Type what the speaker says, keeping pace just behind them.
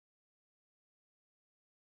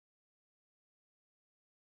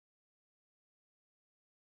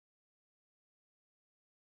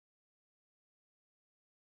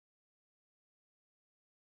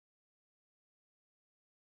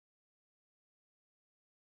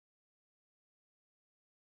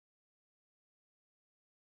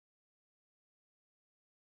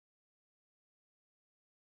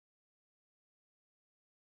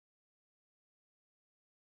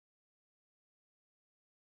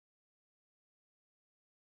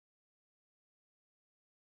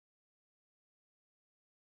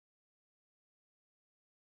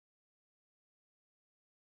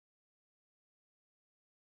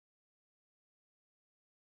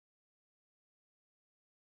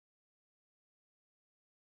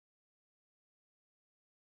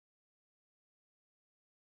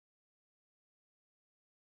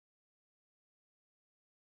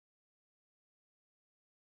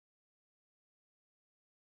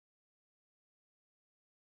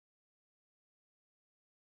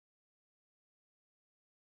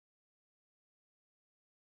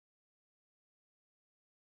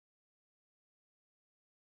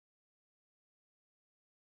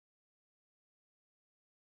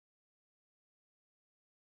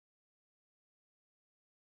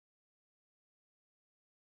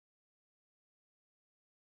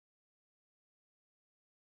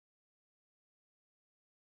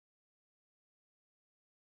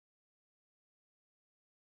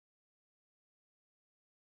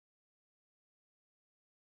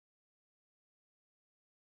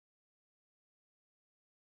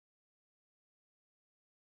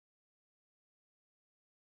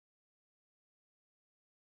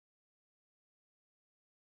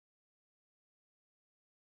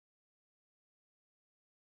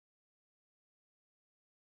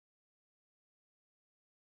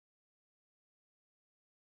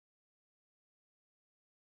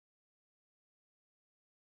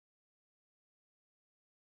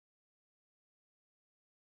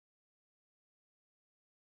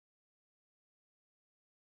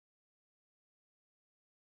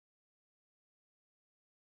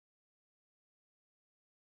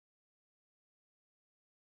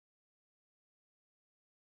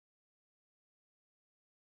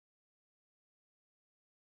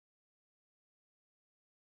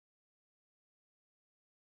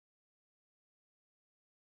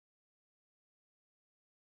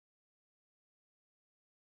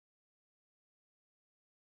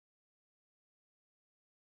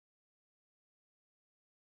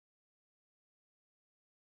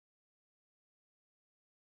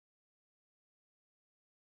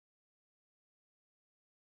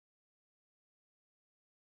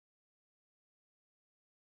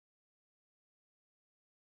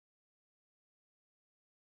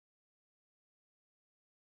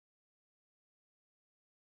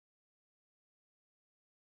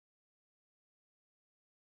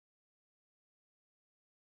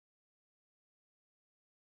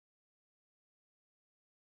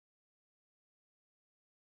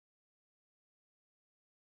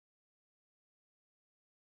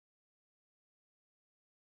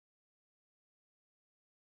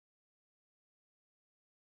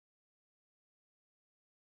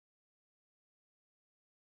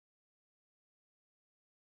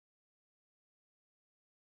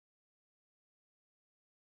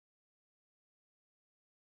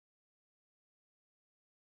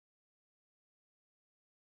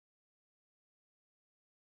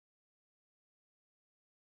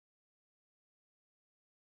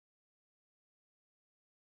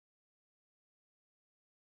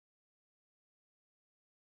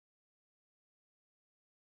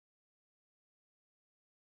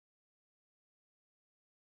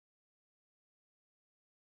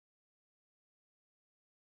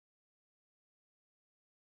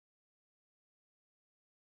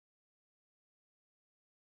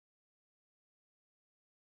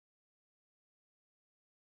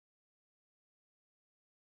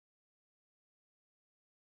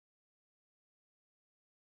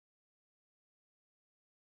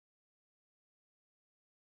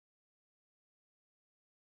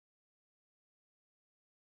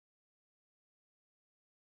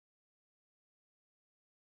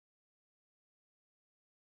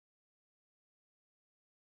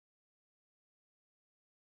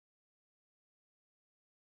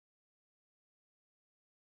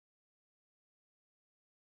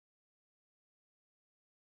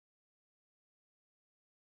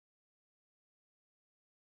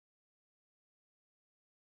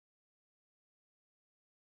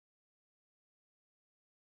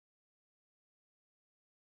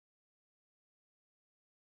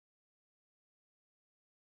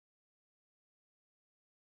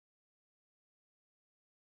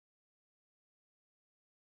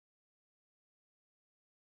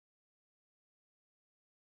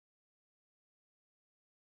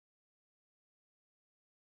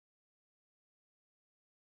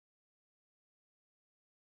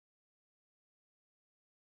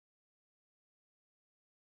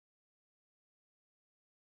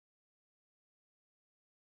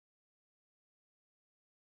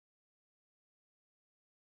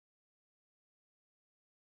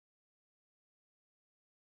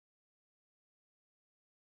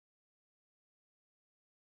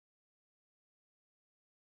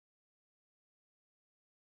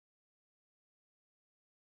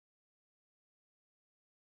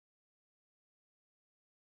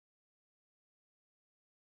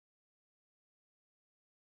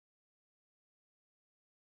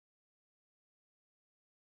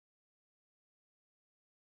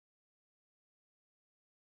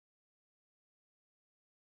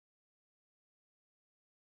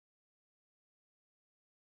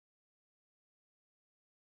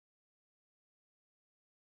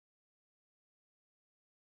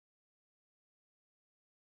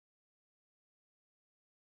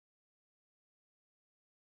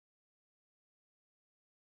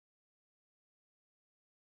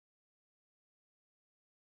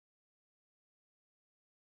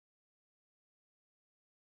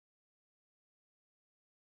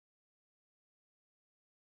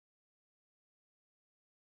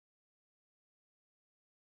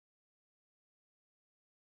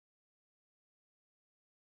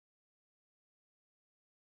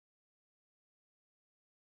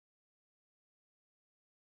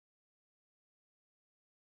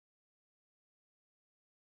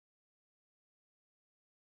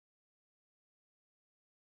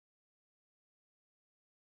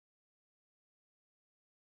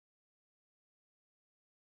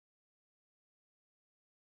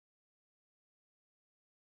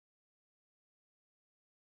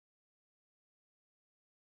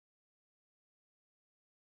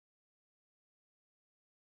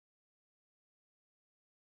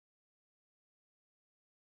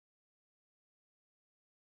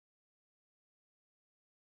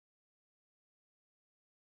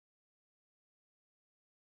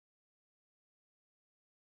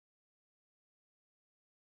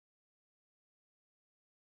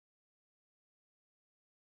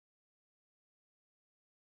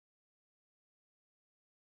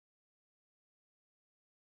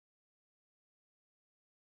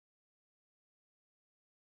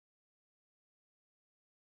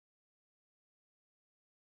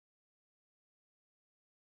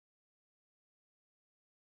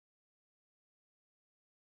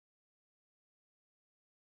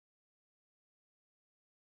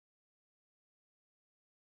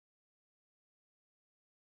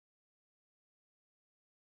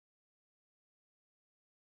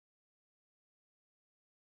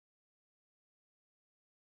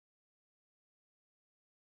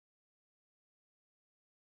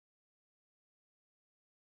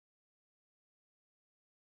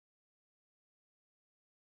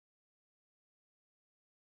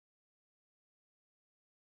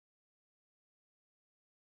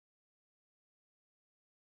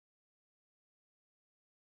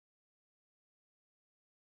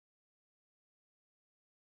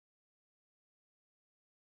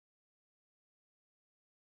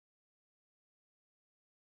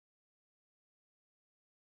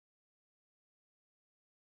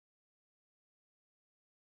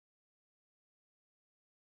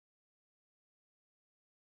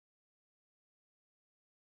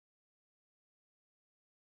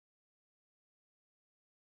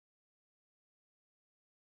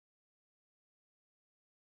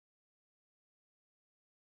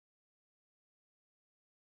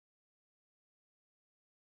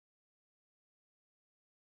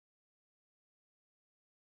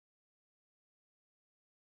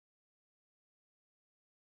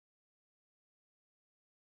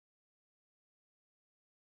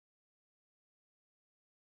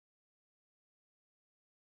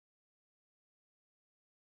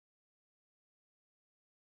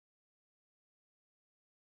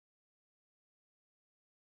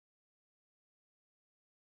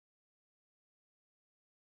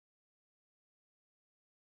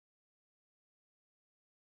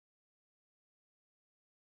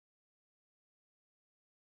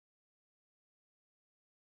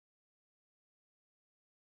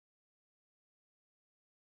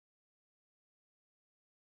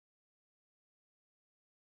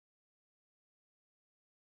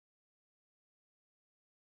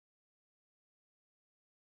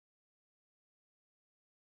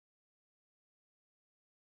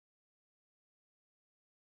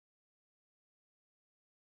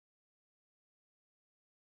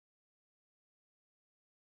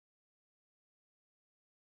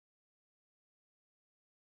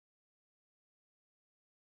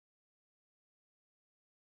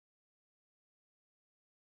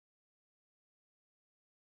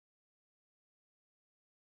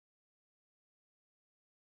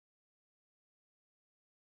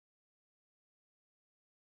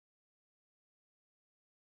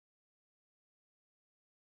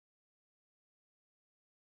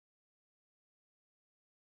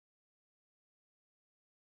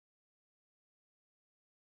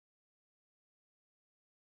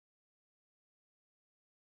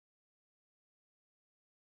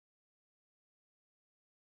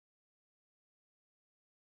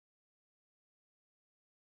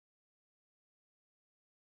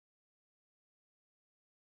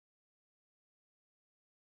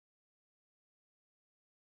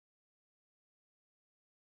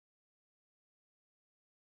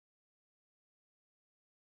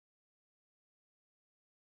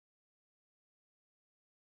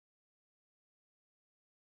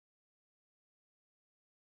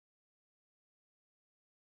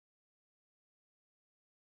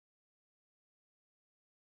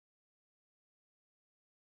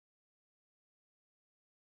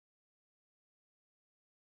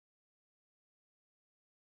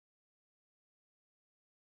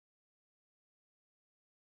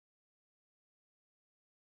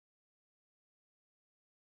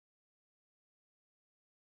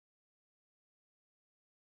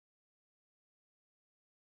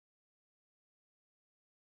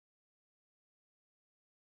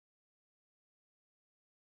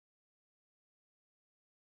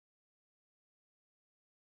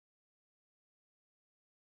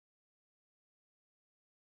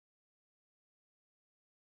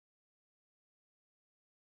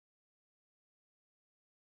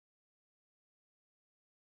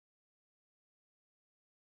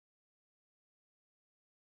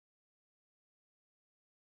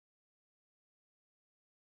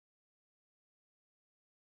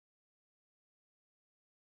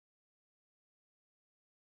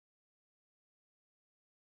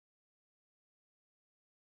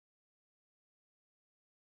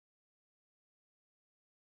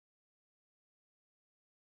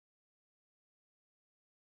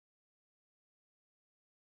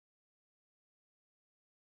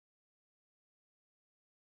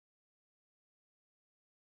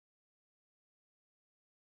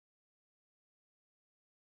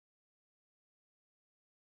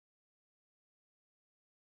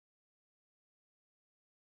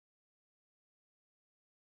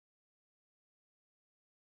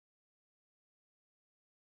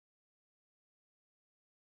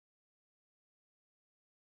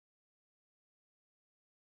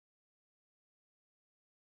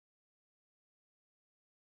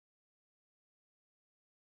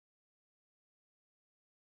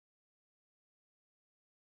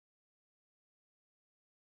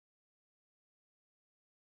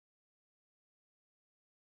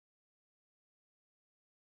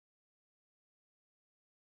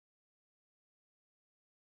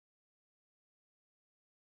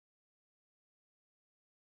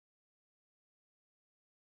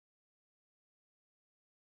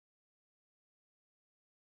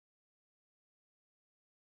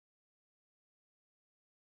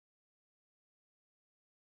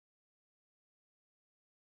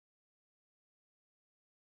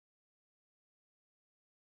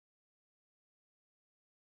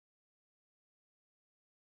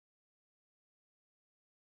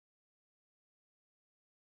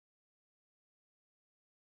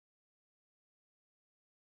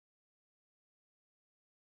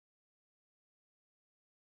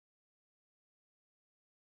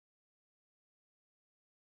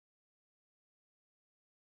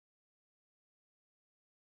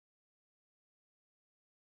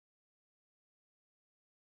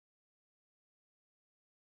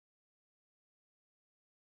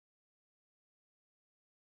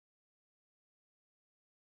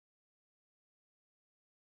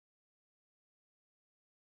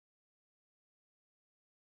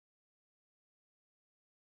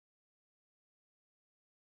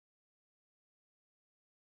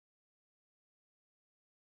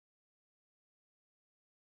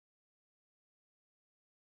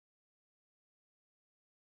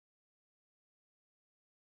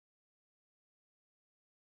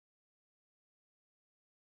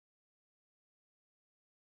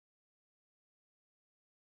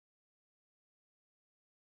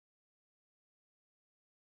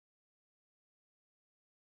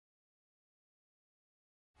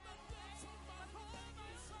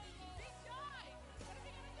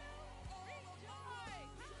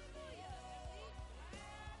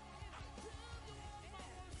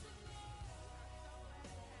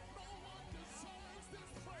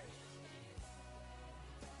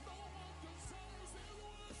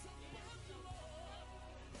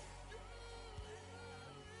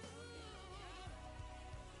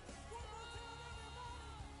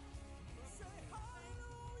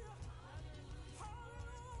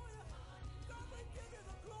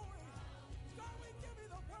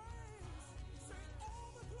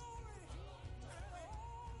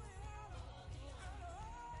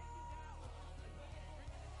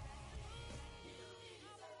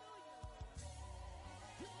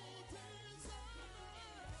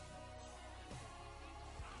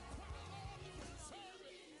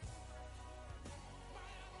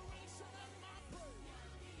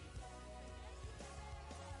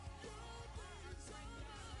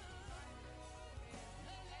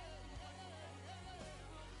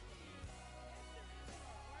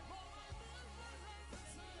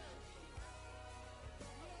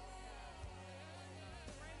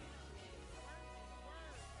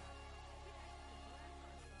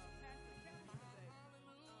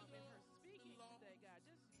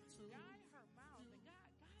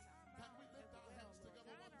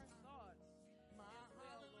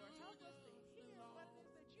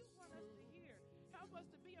help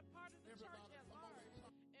us to be a part of the church at large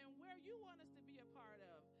and where you want us to be a part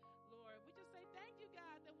of, Lord. We just say thank you,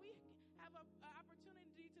 God, that we have an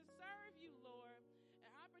opportunity to serve you, Lord,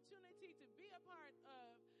 an opportunity to be a part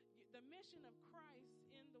of the mission of Christ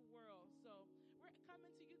in the world. So we're coming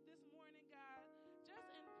to you this morning, God, just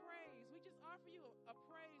in praise. We just offer you a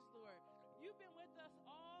praise, Lord. You've been with us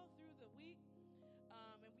all through the week,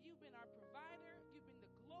 and you've been our provider. You've been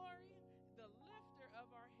the glory, the lifter of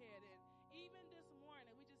our head. And even this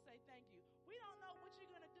morning, we just say thank you. We don't know what you're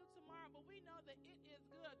going to do tomorrow, but we know that it is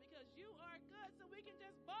good because you are good. So we can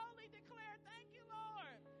just boldly declare, thank you,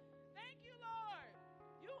 Lord. Thank you, Lord.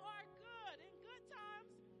 You are good in good times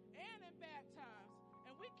and in bad times.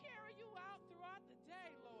 And we carry you out throughout the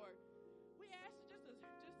day, Lord. We ask you just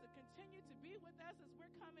to continue to be with us as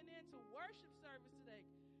we're coming into worship service today.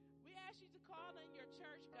 We ask you to call in your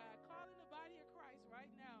church, God. Call in the body of Christ right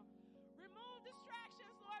now. Remove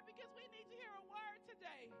distractions, Lord, because we need to hear a word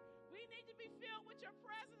today. We need to be filled with your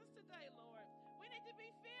presence today, Lord. We need to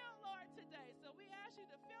be filled, Lord, today. So we ask you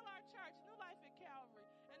to fill our church, New Life at Calvary,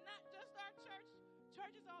 and not just our church,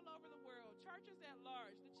 churches all over the world, churches at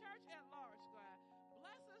large, the church at large, God.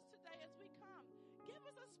 Bless us today as we come. Give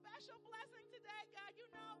us a special blessing today, God. You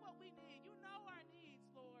know what we need. You know our needs,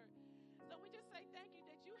 Lord. So we just say thank you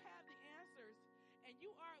that you have the answers and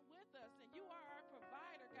you are with us and you are our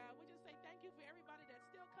provider, God. We just say thank you for everybody that's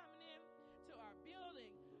still coming in to our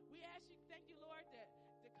building. We ask you, thank you, Lord, that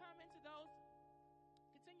to come into those,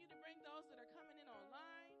 continue to bring those that are coming in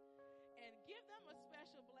online and give them a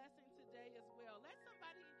special blessing today as well. Let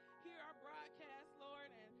somebody hear our broadcast, Lord,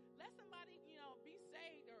 and let somebody, be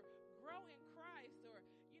saved or grow in Christ or,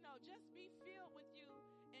 just be filled with you,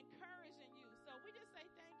 encouraging you. So we just say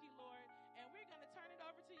thank you, Lord, and we're going to turn it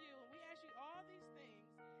over to you. And we ask you all these things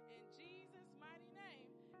in Jesus' mighty name.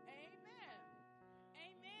 Amen.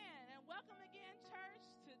 Amen. And welcome again, church,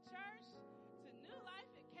 to New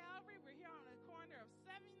Life at Calvary. We're here on the corner of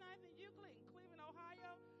 79th and Euclid in Cleveland,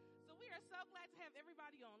 Ohio. So we are so glad to have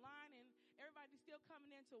everybody online and everybody still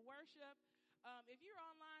coming in to worship. If you're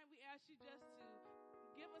online, we ask you just to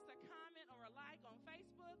give us a comment or a like on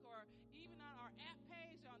Facebook or even on our app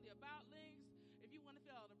page on the About links. If you want to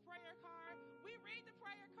fill out a prayer card, we read the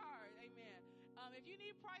prayer card. Amen. If you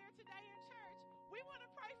need prayer today in church, we want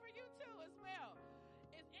to pray for you too as well.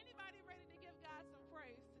 Is anybody ready to give God some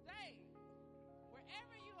praise today?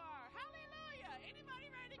 Wherever you are. Hallelujah.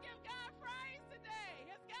 Anybody ready to give God praise today?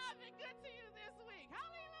 Has God been good to you this week?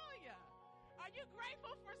 Hallelujah. Are you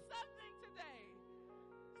grateful for something today?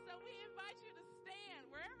 So we invite you to stand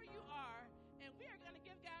wherever you are, and we are going to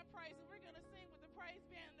give God praise, and we're going to sing with the praise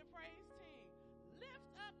band and the praise team. Lift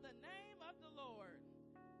up the name of the Lord.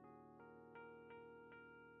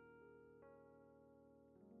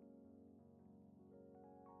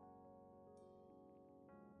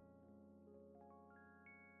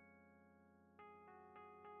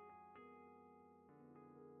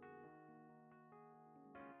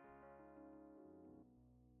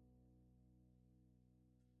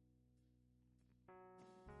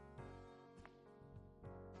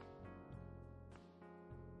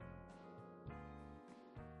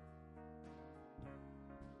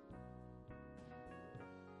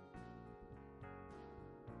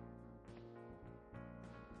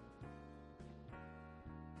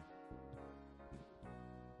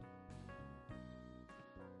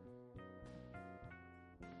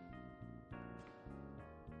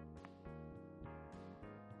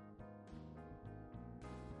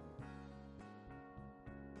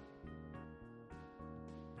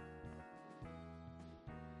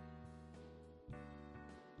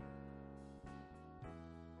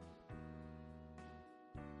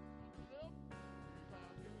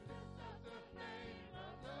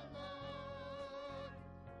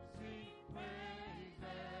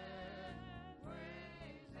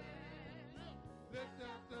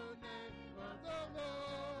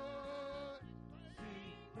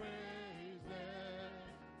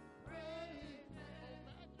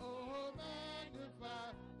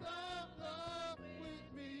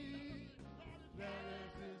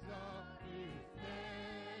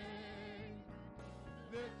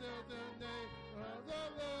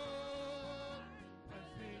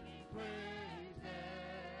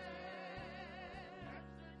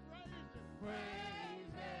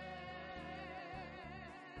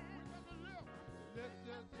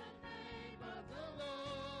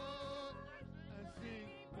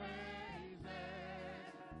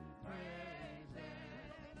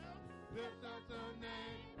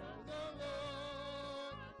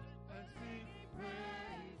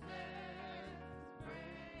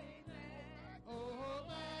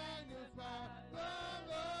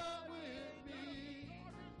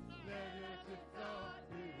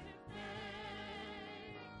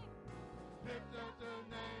 lift up the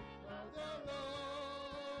name of the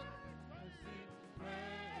Lord and sing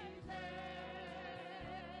praises.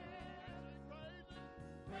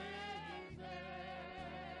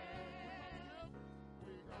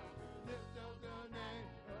 We gonna lift up the name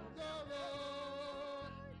of the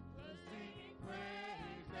Lord and sing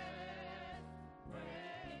praises.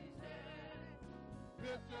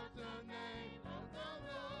 Lift up the name of the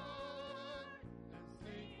Lord and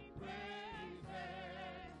sing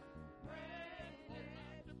praises.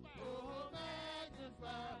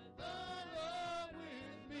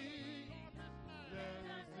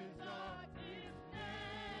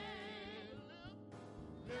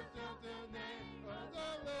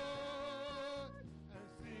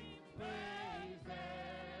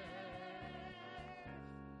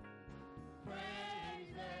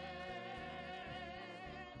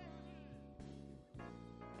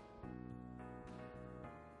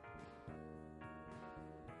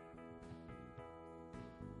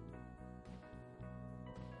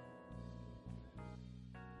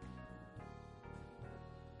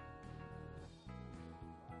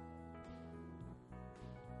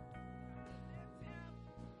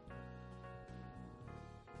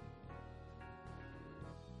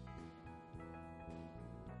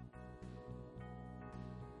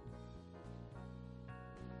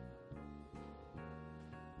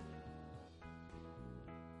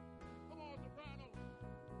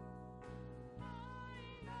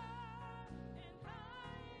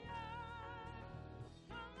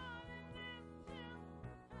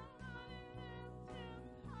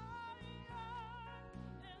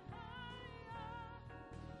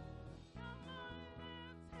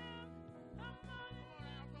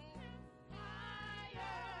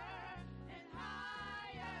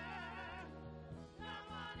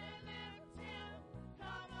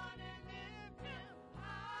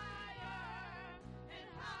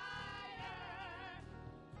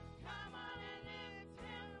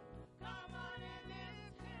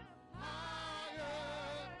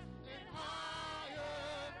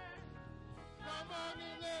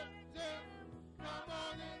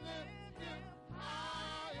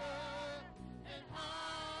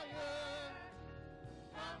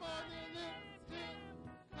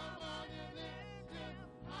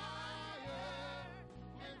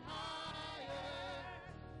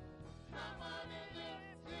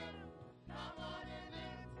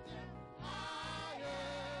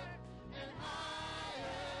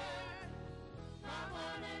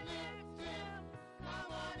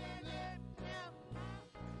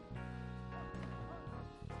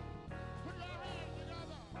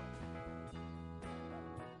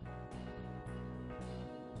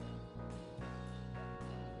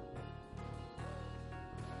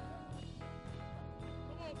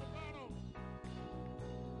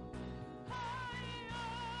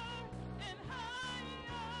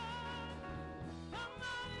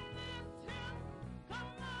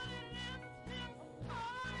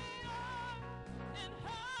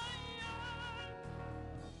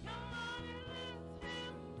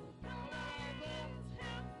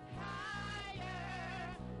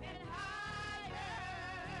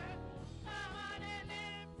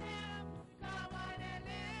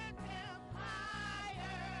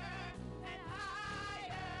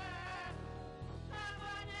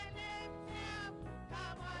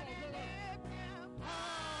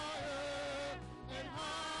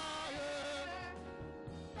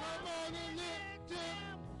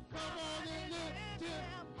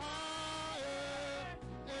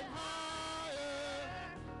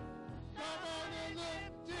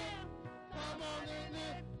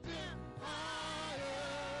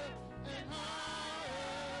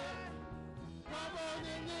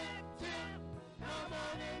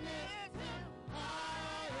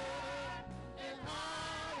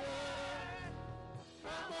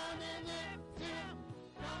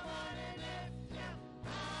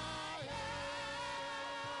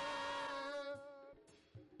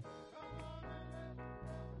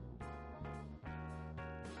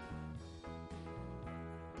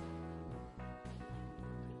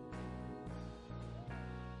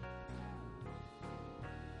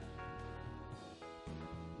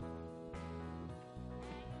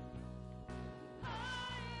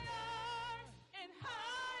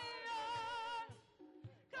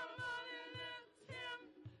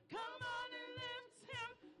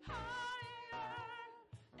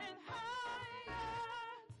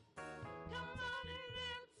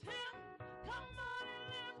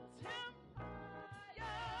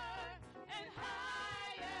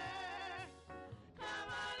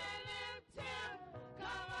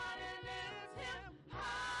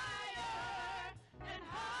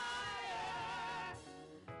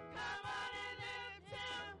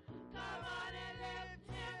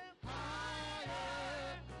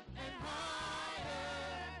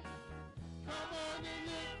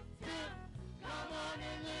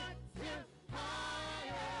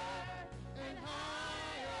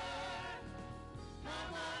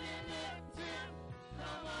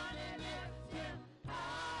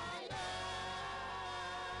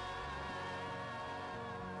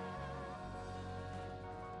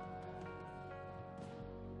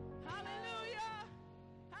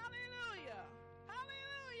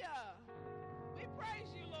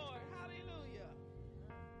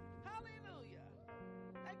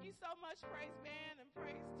 so much, praise band and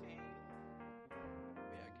praise team.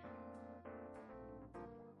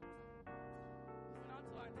 Moving on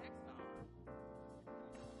to our next song.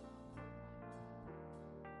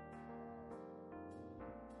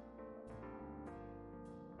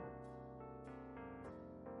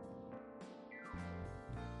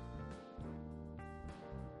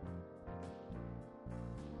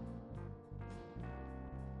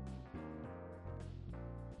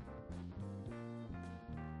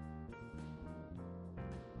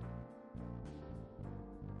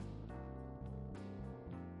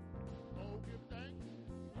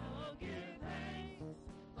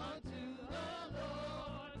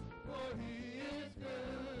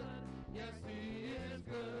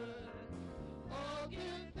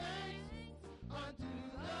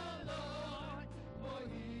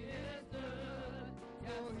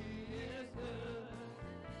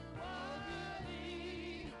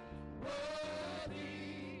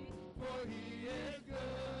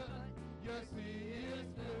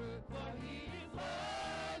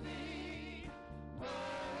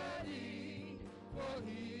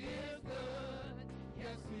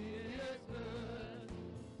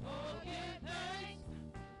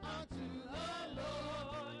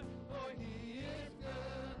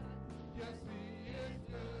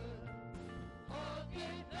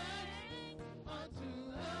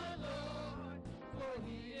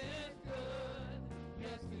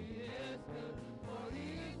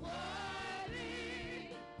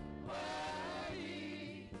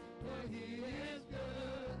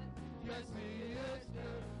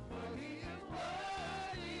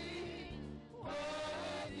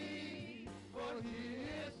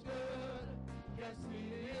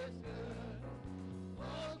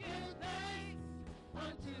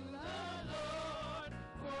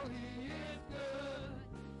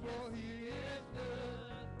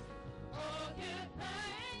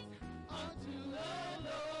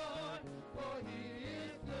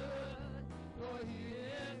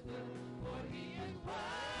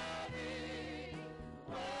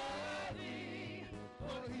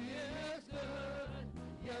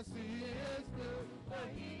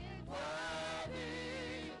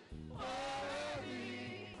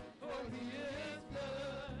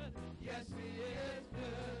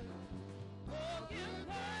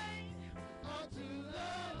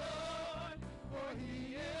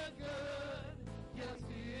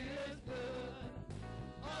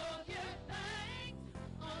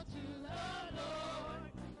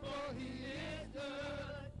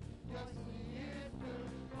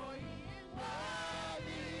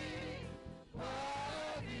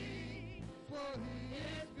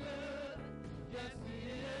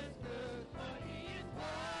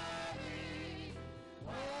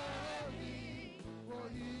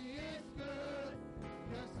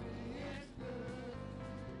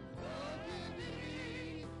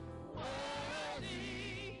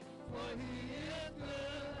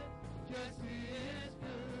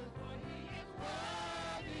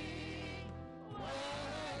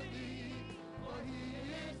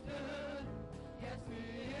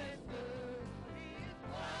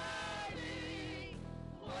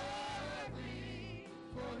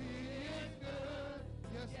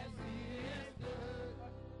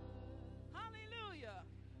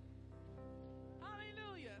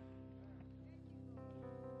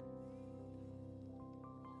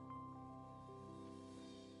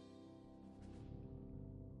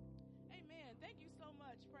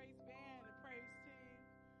 Praise band and praise team.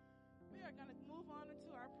 We are going to move on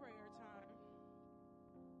into our prayer time.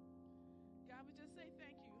 God, we just say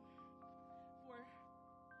thank you for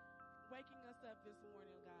waking us up this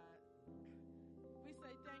morning, God. We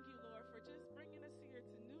say thank you, Lord, for just bringing us here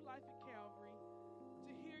to New Life at Calvary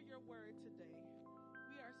to hear your word today.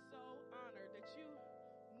 We are so honored that you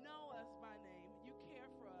know us by name, you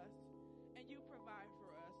care for us, and you provide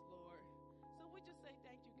for us, Lord. So we just say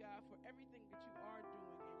thank you, God, for everything that you are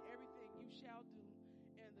doing and everything you shall do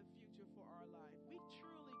in the future for our life. We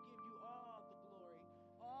truly give you all the glory,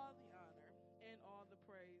 all the honor, and all the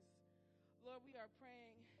praise. Lord, we are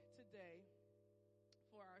praying today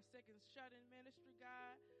for our second shut-in ministry,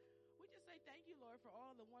 God. We just say thank you, Lord, for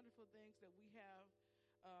all the wonderful things that we have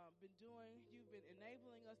been doing. You've been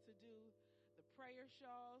enabling us to do the prayer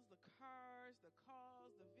shawls, the cars, the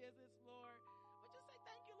calls, the visits, Lord. We just say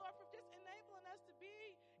thank you, Lord, for just enabling us to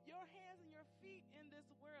be your hands and your feet in this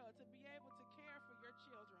world, to be able to care for your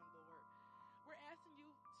children, Lord. We're asking you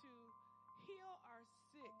to heal our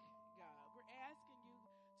sick, God. We're asking you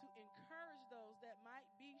to encourage those that might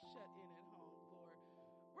be shut in at home, Lord.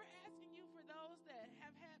 We're asking you for those that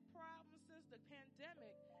have had problems since the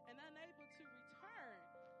pandemic and unable to return.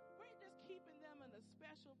 We're just keeping them in praying a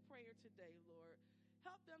special prayer today, Lord.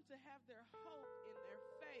 Help them to have their hope in their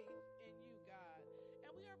faith in you, God.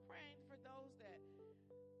 And we are praying for those that,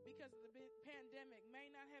 because of the pandemic,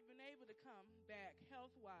 may not have been able to come back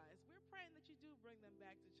health-wise. We're praying that you do bring them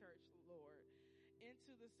back to church, Lord,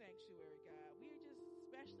 into the sanctuary, God. We are just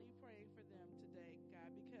especially praying for them today,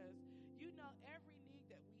 God, because you know every need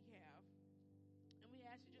that we have. And we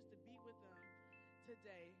ask you just to be with them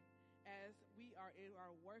today as we are in our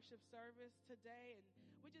worship service today. And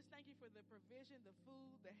we just thank you for the provision, the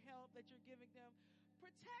food, the help that you're giving them.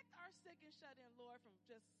 Protect our sick and shut-in, Lord, from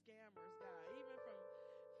just scammers, God, even from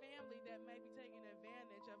family that may be taking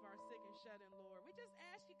advantage of our sick and shut-in, Lord. We just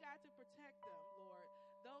ask you, God, to protect them, Lord.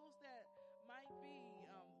 Those that might be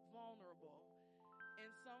vulnerable in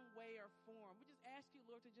some way or form. We just ask you,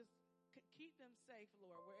 Lord, to just keep them safe,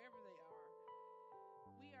 Lord, wherever they are.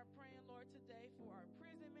 We are praying, Lord, today for our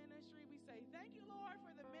prison ministry. We say thank you, Lord,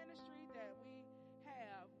 for the ministry that we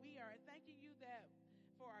have. We are thanking you that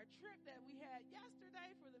for our trip that we had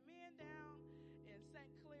yesterday for the men down in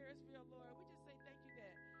St. Clairsville, Lord. We just say thank you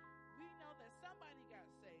that we know that somebody got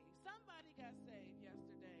saved. Somebody got saved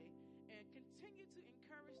yesterday, and continue to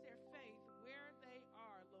encourage their faith where they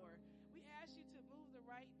are, Lord. We ask you to move the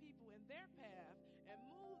right people in their path and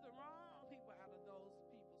move the wrong people out of those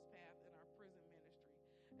people's path in our prison ministry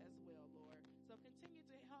as well, Lord. So continue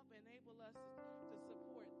to help enable us to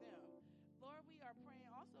support them. Lord, we are praying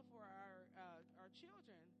also for our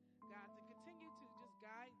children, God, to continue to just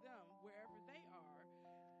guide them wherever they are.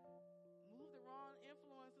 Move the wrong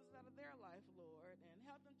influences out of their life, Lord, and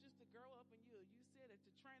help them just to grow up in you. You said that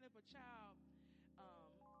to train up a child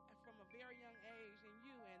from a very young age in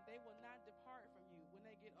you, and they will not depart from you when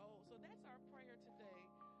they get old. So that's our prayer today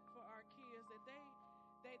for our kids,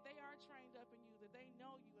 that they are trained up in you, that they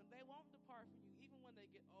know you, and they won't depart from you even when they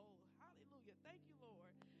get old. Hallelujah. Thank you,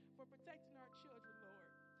 Lord, for protecting our children,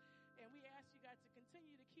 Lord. And we ask you, God, to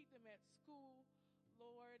continue to keep them at school,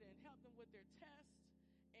 Lord, and help them with their tests,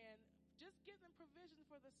 and just give them provision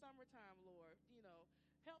for the summertime, Lord. You know,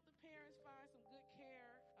 help the parents find some good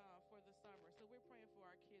care for the summer. So we're praying for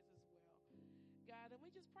our kids as well, God. And we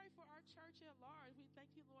just pray for our church at large. We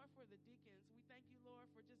thank you, Lord, for the deacons. We thank you, Lord,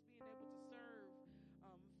 for just being able to serve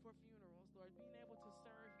for funerals, Lord, being able to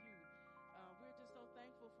serve you. We're just so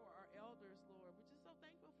thankful for our elders, Lord. We're just so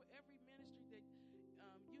thankful for every ministry that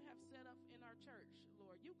you have set up in our church,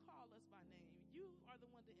 Lord. You call us by name. You are the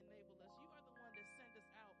one that enabled us. You are the one that sent us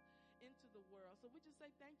out into the world. So we just say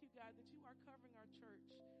thank you, God, that you are covering our church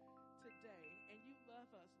today, and you love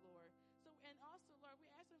us, Lord. So, and also, Lord,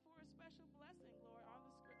 we're asking for a special blessing, Lord, on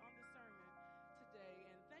the sermon today.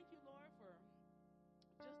 And thank you, Lord, for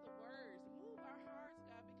just the words. Move our hearts,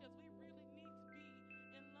 God, because we really need to be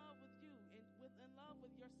in love with you and in love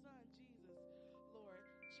with your son, Jesus, Lord.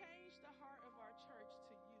 Change the heart of our church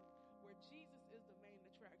to you, where Jesus is the main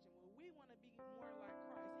attraction, where we want to be more like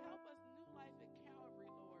Christ. Help us, New Life at Calvary,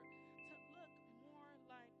 Lord, to look more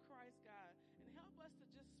like Christ, God, and help us to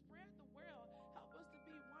just spread the world. Help us to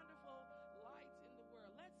be wonderful lights in the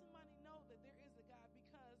world. Let somebody know that there is a God,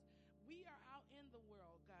 because we are out in the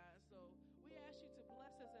world, God. So we ask you to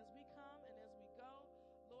bless us as we come and as we go,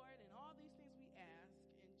 Lord, and all these things we ask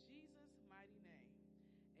in Jesus' mighty name.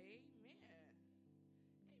 Amen.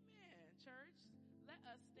 Amen. Church, let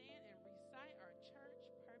us stand and recite our church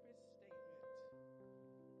purpose statement.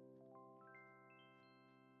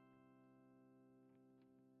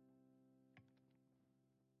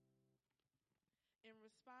 In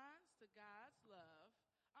response to God's love,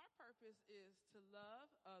 our purpose is to love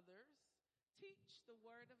others, teach the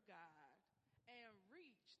word of God, and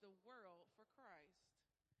reach the world for Christ.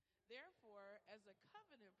 Therefore, as a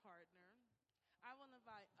covenant partner, I will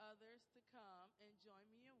invite others to come and join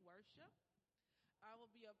me in worship. I will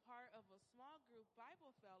be a part of a small group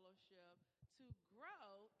Bible fellowship to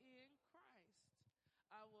grow in Christ.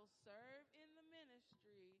 I will serve in the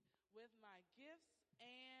ministry with my gifts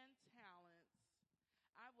and talents.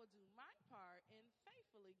 I will do my part in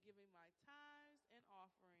faithfully giving my tithes and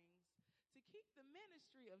offerings to keep the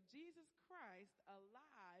ministry of Jesus Christ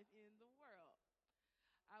alive in the world.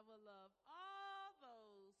 I will love all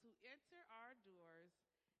those who enter our doors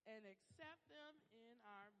and accept them in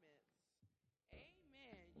our midst.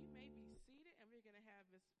 Amen. You may be seated, and we're going to have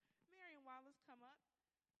Miss Marion Wallace come up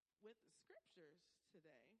with the scriptures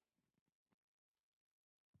today.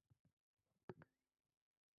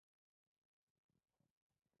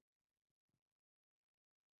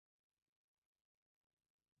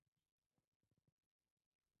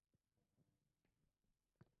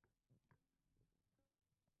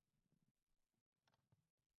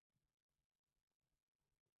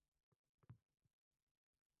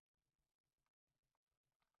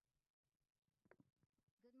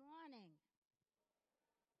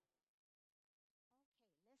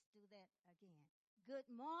 say it again. Good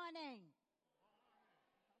morning.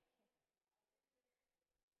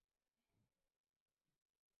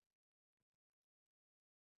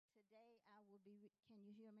 Today I will be, can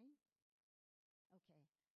you hear me? Okay.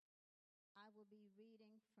 I will be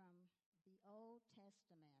reading from the Old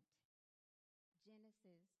Testament,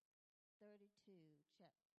 Genesis 32,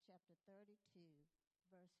 chapter 32,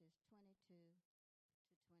 verses 22 to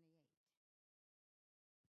 28.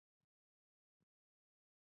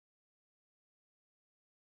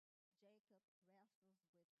 Jacob wrestles with God.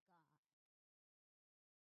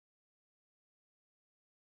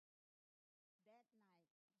 That night,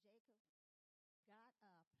 Jacob got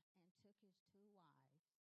up and took his 2 wives,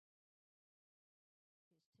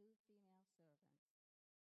 his 2 female servants,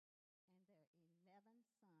 and their 11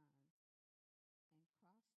 sons, and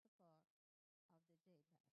crossed the fork of the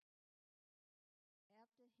Jabbok.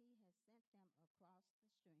 After he had sent them across the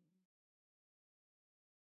stream,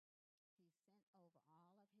 he sent over all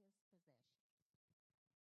of his possessions.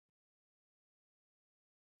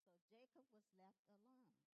 So Jacob was left alone,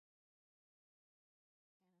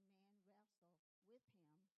 and a man wrestled with him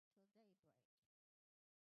till daybreak.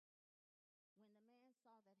 When the man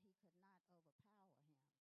saw that he could not overpower him,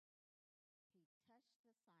 he touched the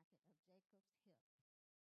socket of Jacob's hip,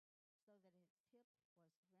 so that his hip was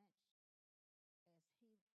wrenched as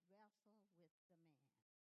he wrestled with the man.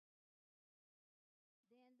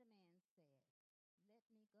 Then the man said,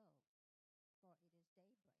 "Let me go, for it is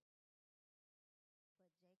daybreak." But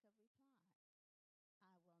Jacob replied,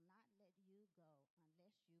 "I will not let you go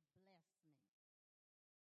unless you bless me."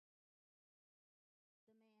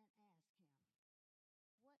 The man asked him,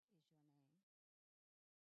 "What is your name?"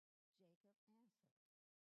 Jacob answered.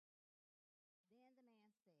 Then the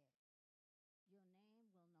man said, "Your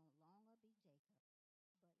name will no longer be Jacob, but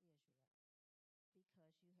Israel,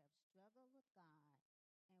 because you have struggled with God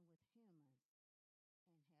and with humans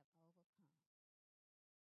and have overcome." Okay,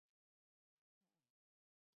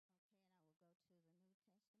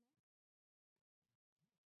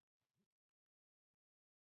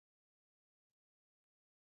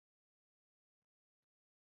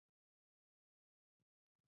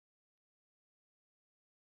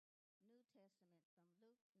 and I will go to the New Testament. New Testament from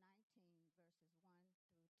Luke 19, verses 1 through 10.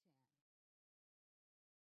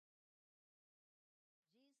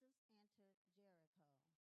 Jesus entered Jericho and was passing through. A man was there by the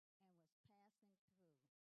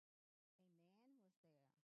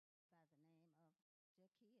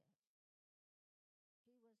name of Zacchaeus.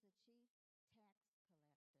 He was the chief tax collector and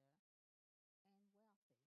wealthy.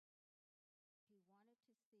 He wanted to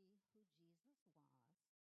see who Jesus was,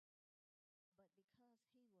 but because he was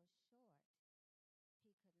short, he could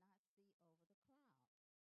not see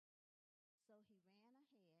over the crowd. So he ran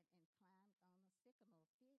ahead and climbed on the sycamore fig tree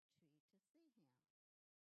to see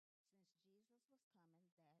him, since Jesus was coming that way.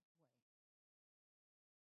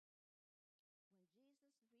 When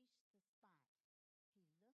Jesus reached the spot, he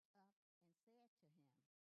looked up and said to him,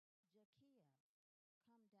 "Zacchaeus,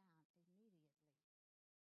 come down immediately. I must stay at your house today."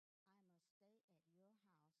 So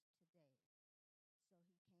he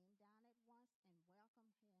came down at once and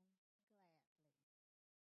welcomed him gladly.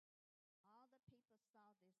 All the people saw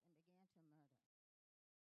this and began to murmur,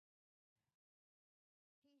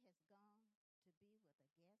 "He has gone to be with a guest of a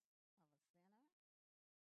sinner."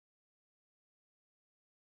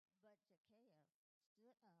 But Zacchaeus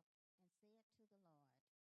stood up and said to the Lord,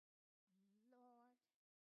 "Lord,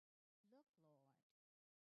 look, Lord,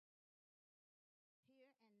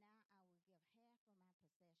 here and now I will give half of my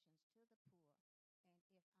possessions to the poor,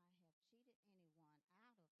 and if I have cheated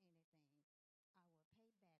anyone out of anything, I will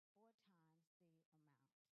pay back 4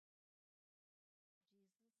 times the amount."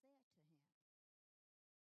 Jesus said to him,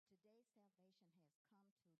 "Today salvation has come to this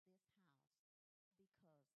house, because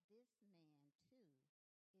this man too is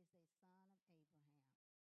a son of Abraham.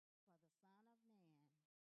 For the Son of Man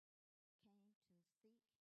came to seek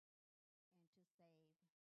and to save the lost."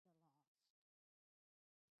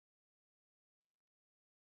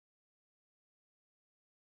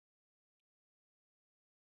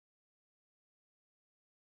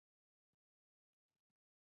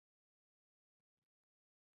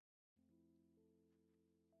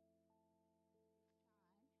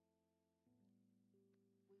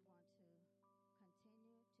 This time, we want to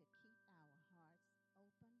continue to keep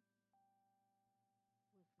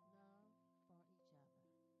our hearts open with love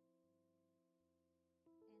for each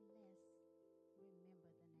other.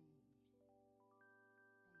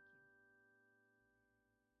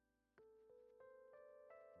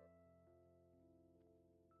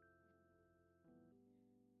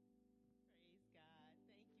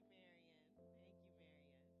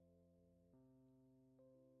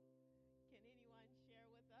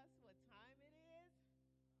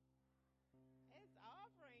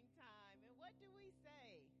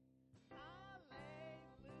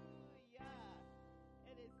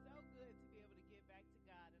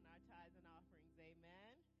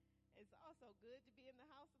 so good to be in the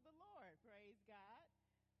house of the Lord. Praise God.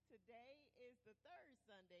 Today is the third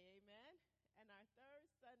Sunday, amen. And our third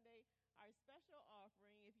Sunday, our special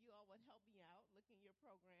offering, if you all would help me out, look in your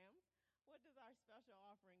programs. What does our special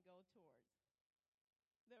offering go towards?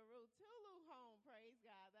 The Rutulu Home, praise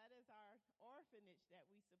God. That is our orphanage that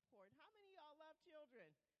we support. How many of y'all love children?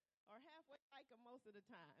 Or halfway like them most of the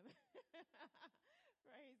time.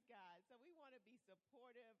 Praise God. So we want to be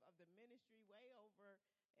supportive of the ministry way over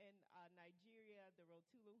in Nigeria, the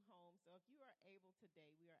Rotulu Home. So if you are able today,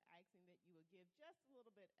 we are asking that you would give just a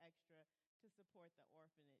little bit extra to support the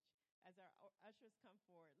orphanage. As our ushers come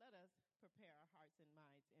forward, let us prepare our hearts and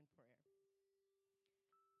minds in prayer.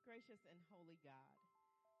 Gracious and holy God,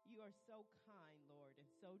 you are so kind, Lord, and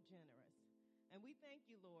so generous. And we thank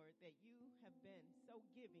you, Lord, that you have been so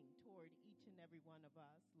giving toward each and every one of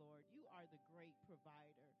us, Lord. You are the great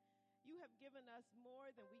provider. You have given us more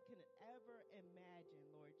than we can ever imagine,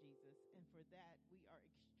 Lord Jesus. And for that, we are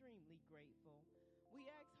extremely grateful. We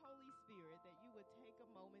ask, Holy Spirit, that you would take a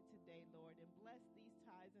moment today, Lord, and bless these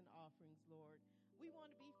tithes and offerings, Lord. We want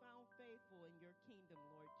to be found faithful in your kingdom,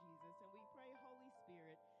 Lord Jesus. And we pray, Holy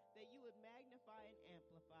Spirit, that you would magnify and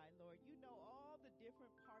amplify, Lord. You know all the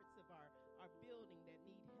different parts of our building that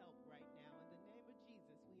need help right now. In the name of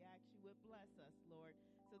Jesus, we ask you would bless us, Lord,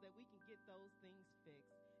 so that we can get those things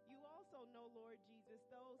fixed. You also know, Lord Jesus,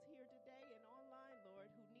 those here today and online,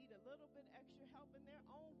 Lord, who need a little bit extra help in their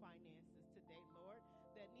own finances today, Lord,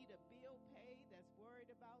 that need a bill paid, that's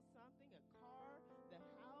worried about something, a car, the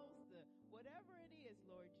house, the whatever it is,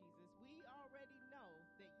 Lord Jesus. We already know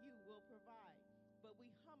that you will provide. But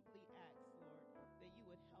we humbly ask, Lord, that you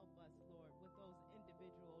would help us, Lord, with those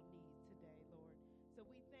individual needs today, Lord. So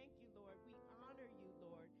we thank you, Lord. We honor you,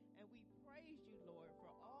 Lord, and we praise you, Lord,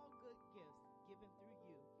 for all good gifts given through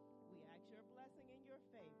you. We ask your blessing and your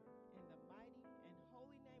favor. In the mighty and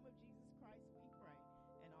holy name of Jesus Christ, we pray.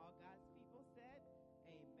 And all God's people said,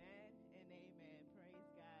 amen and amen. Praise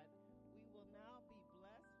God. We will now be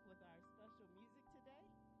blessed with our special music today.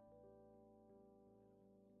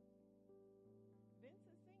 Vince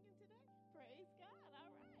is singing today. Praise God.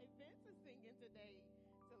 All right. Vince is singing today.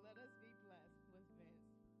 So let us be blessed with Vince.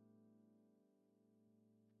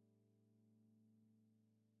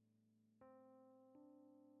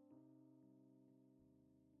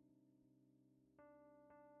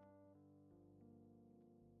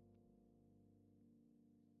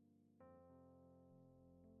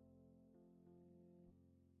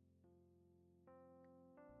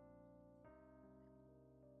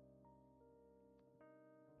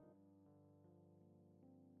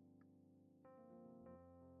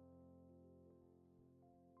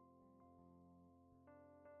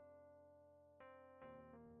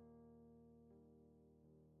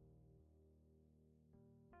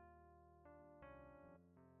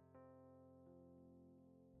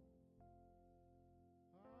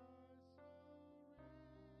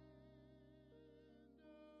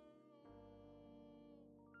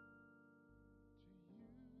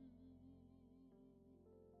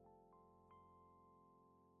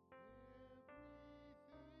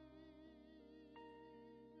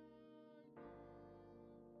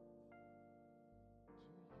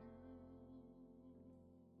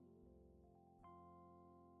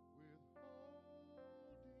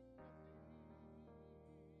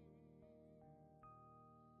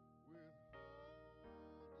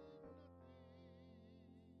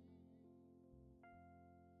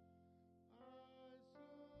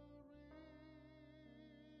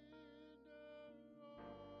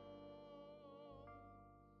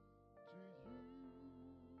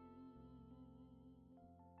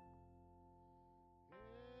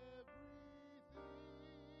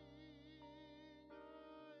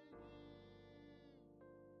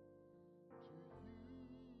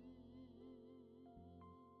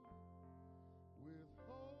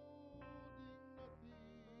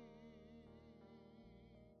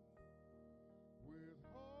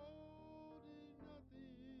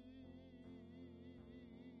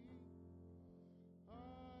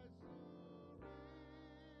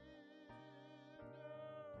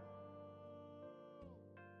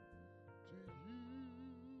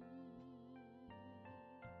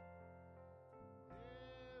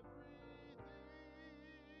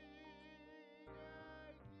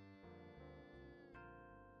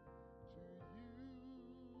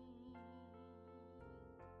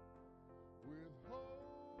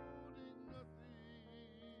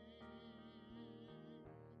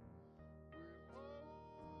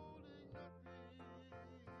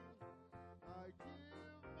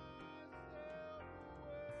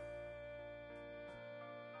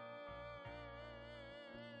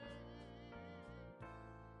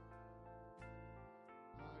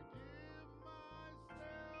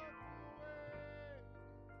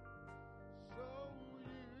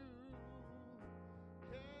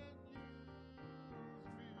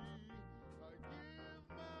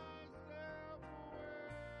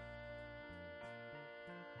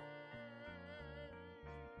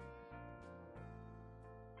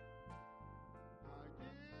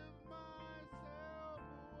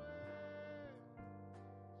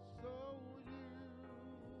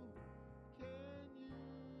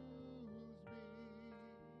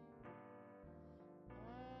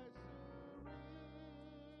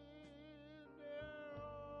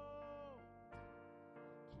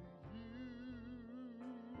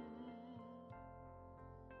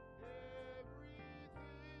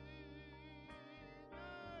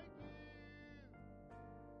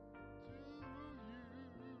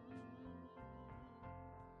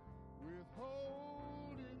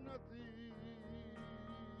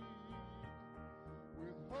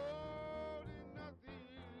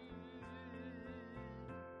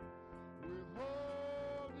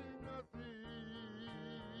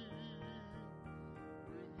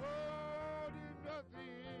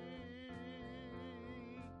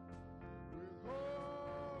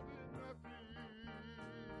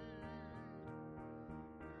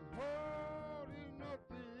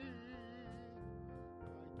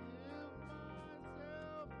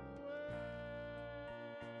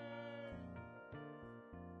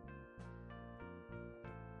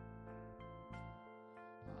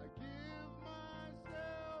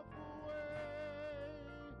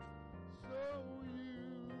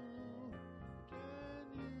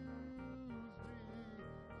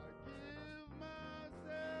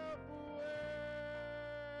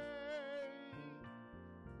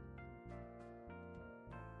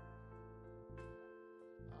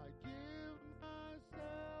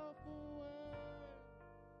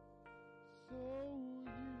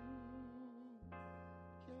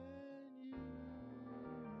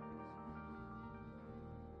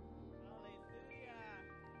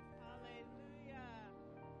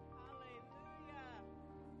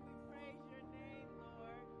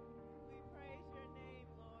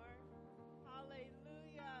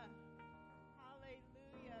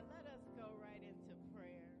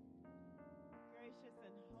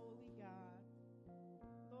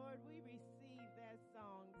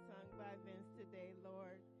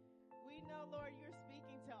 Lord, you're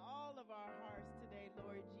speaking to all of our hearts today,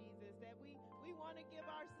 Lord Jesus, that we want to give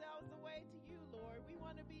ourselves away to you, Lord. We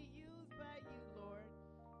want to be used by you, Lord.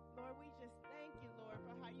 Lord, we just thank you, Lord,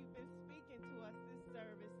 for how you've been speaking to us this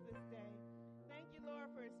service, this day. Thank you,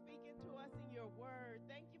 Lord, for speaking to us in your word.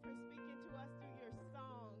 Thank you for speaking to us through your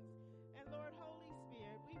songs. And Lord, Holy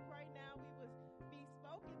Spirit, we pray now we will be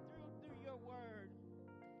spoken through your word.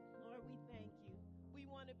 Lord, we thank you. We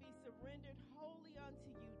want to be surrendered wholly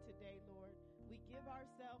unto you today, Lord. We give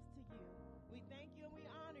ourselves to you. We thank you and we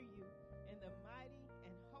honor you. In the mighty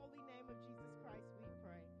and holy name of Jesus Christ, we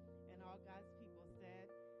pray. And all God's people said,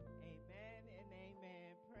 amen and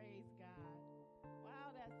amen. Praise God.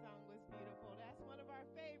 Wow, that song was beautiful. That's one of our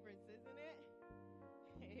favorites, isn't it?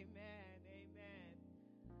 Amen, amen,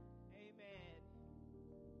 amen.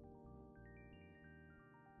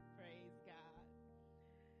 Praise God.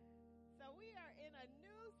 So we are in a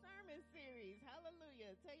new sermon series.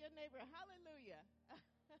 Hallelujah. Tell your neighbor, hallelujah.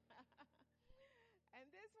 And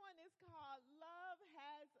this one is called Love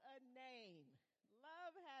Has a Name.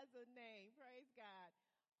 Love has a name. Praise God.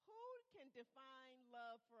 Who can define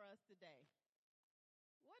love for us today?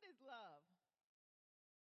 What is love?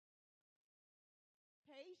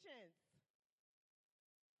 Patience.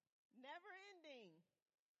 Never ending.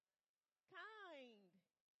 Kind.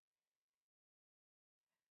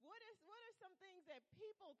 What are some things that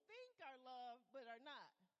people think are love but are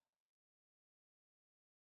not?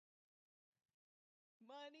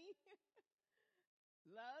 Money,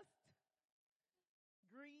 lust,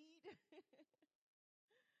 greed,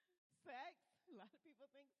 sex. A lot of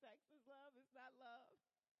people think sex is love. It's not love.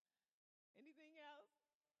 Anything else?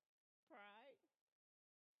 Pride.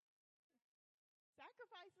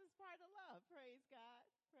 Sacrifice is part of love. Praise God.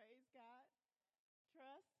 Praise God.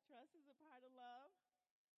 Trust. Trust is a part of love.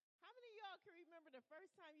 How many of y'all can remember the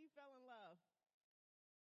first time you fell in love?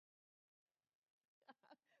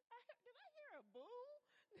 Did I hear a boo?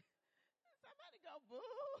 Somebody go boo.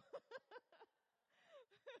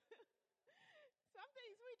 Some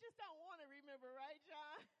things we just don't want to remember, right,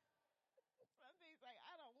 John? Some things like,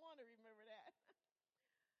 I don't want to remember that.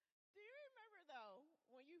 Do you remember, though,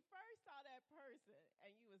 when you first saw that person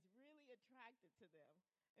and you was really attracted to them,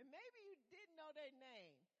 and maybe you didn't know their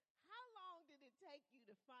name, how long did it take you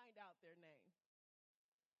to find out their name?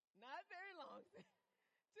 Not very long. 2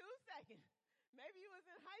 seconds. Maybe you was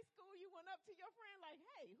in high school, you went up to your friend like,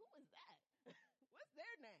 hey, who is that? What's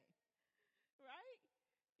their name? Right?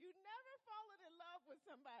 You never fallen in love with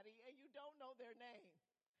somebody and you don't know their name.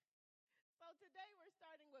 So today we're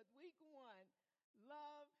starting with week 1.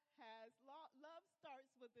 Love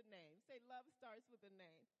starts with a name. Say love starts with a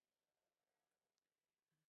name.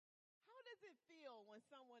 How does it feel when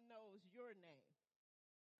someone knows your name?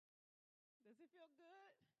 Does it feel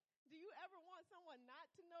good? Do you ever want someone not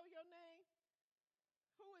to know your name?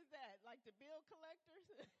 Who is that? Like the bill collectors?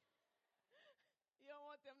 You don't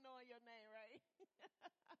want them knowing your name, right?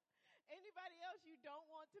 Anybody else you don't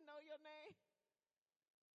want to know your name?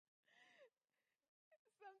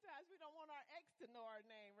 Sometimes we don't want our ex to know our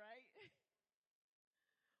name, right?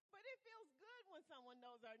 But it feels good when someone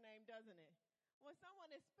knows our name, doesn't it? When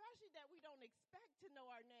someone, especially that we don't expect to know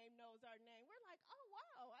our name, knows our name. We're like, oh,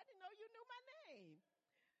 wow, I didn't know you knew my name.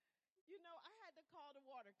 You know, I had to call the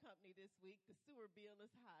water company this week. The sewer bill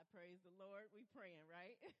is high, praise the Lord. We praying,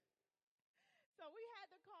 right? So we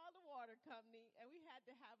had to call the water company, and we had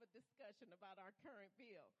to have a discussion about our current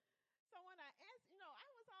bill. So when I answered, I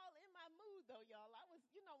was all in my mood, though, y'all. I was,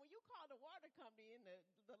 when you call the water company and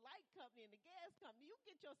the light company and the gas company, you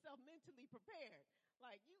get yourself mentally prepared.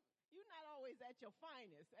 Like, you're not always at your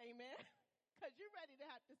finest, amen? Because you're ready to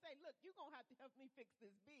have to say, look, you're going to have to help me fix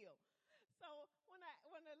this bill. So when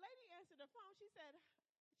the lady answered the phone, she said,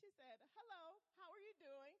 hello, how are you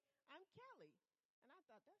doing? I'm Kelly. And I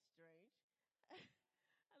thought, that's strange.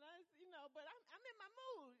 And I, but I'm in my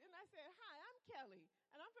mood. And I said, hi, I'm Kelly.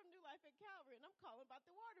 And I'm from New Life at Calvary, and I'm calling about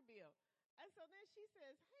the water bill. And so then she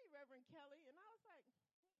says, hey, Reverend Kelly. And I was like,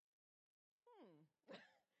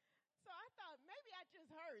 So I thought, maybe I just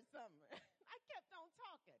heard something. I kept on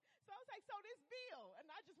talking. So I was like, so this bill. And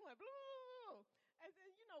I just went, blue. And then,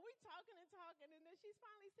 we talking, and then she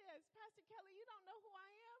finally says, Pastor Kelly, you don't know who I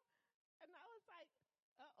am? And I was like,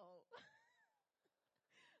 uh-oh.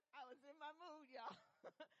 I was in my mood, y'all.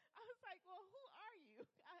 I was like, well, who are you?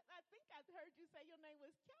 I think I heard you say your name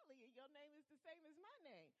was Kelly, and your name is the same as my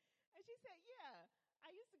name. And she said, yeah,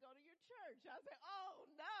 I used to go to your church. I was like, oh,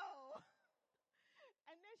 no.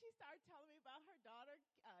 And then she started telling me about her daughter,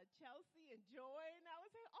 Chelsea and Joy. And I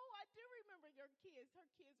was like, oh, I do remember your kids. Her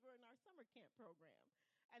kids were in our summer camp program.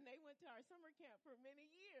 and they went to our summer camp for many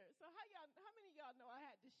years. So how many of y'all know I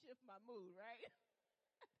had to shift my mood, right?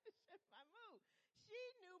 To shift my mood. She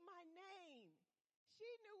knew my name. She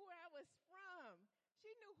knew where I was from.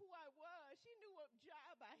 She knew who I was. She knew what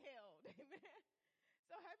job I held. Amen.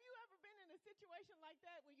 So have you ever been in a situation like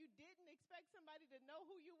that where you didn't expect somebody to know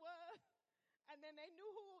who you was, and then they knew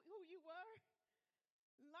who you were?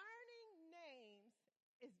 Learning names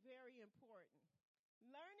is very important.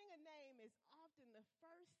 Learning a name is often the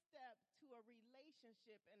first step to a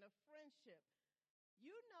relationship and a friendship.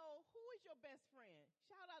 You know, who is your best friend?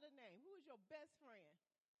 Shout out a name. Who is your best friend?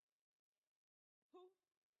 Who?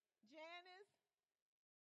 Janice?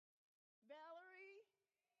 Valerie?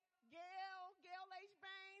 Gail H.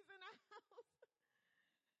 Baines in the house.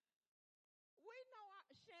 We know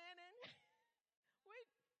Shannon.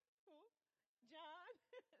 Who? John.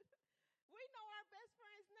 We know our best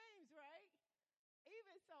friends' names, right?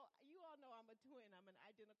 Even so, you all know I'm a twin. I'm an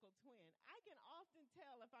identical twin. I can often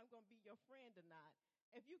tell if I'm going to be your friend or not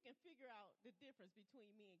if you can figure out the difference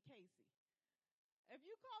between me and Casey. If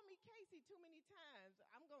you call me Casey too many times,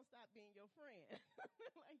 I'm going to stop being your friend.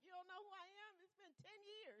 Like, you don't know who I am? It's been 10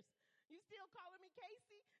 years. You still calling me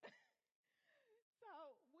Casey?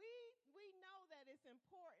 So we know that it's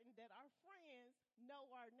important that our friends know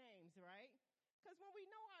our names, right? Because when we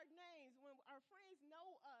know our names, when our friends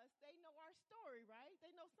know us, they know our story, right? They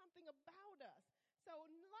know something about us. So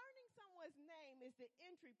learning someone's name is the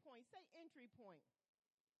entry point. Say entry point.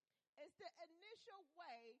 It's the initial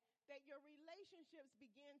way that your relationships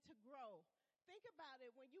begin to grow. Think about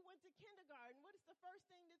it. When you went to kindergarten, what is the first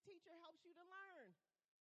thing the teacher helps you to learn?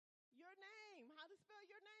 Your name. How to spell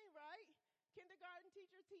your name, right? Kindergarten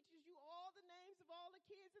teacher teaches you all the names of all the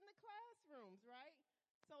kids in the classrooms, right?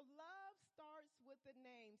 So love starts with a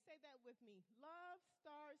name. Say that with me. Love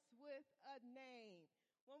starts with a name.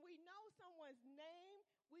 When we know someone's name,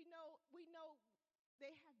 we know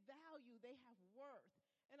they have value, they have worth.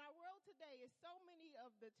 In our world today, is so many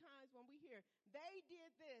of the times when we hear, they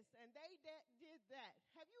did this and they did that.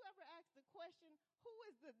 Have you ever asked the question, who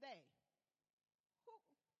is the they?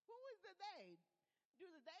 Who is the they? Do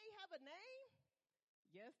the they have a name?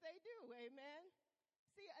 Yes, they do. Amen.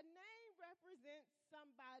 See, a name represents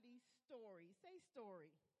somebody's story. Say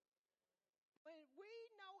story. When we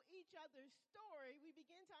know each other's story, we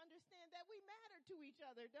begin to understand that we matter to each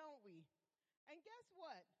other, don't we? And guess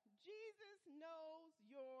what? Jesus knows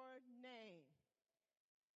your name.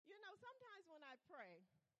 You know, sometimes when I pray,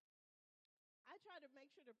 I try to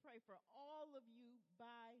make sure to pray for all of you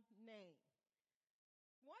by name.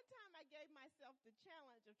 One time I gave myself the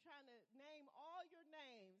challenge of trying to name all your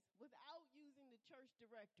names without using the church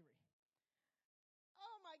directory.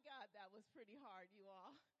 Oh my God, that was pretty hard, you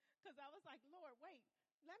all. Because I was like, Lord, wait,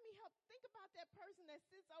 let me help. Think about that person that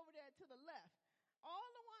sits over there to the left. All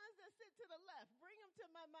the ones that sit to the left, bring them to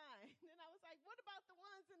my mind. And I was like, what about the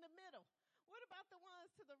ones in the middle? What about the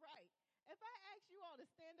ones to the right? If I ask you all to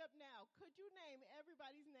stand up now, could you name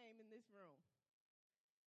everybody's name in this room?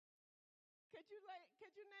 Could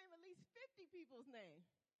you name at least 50 people's name?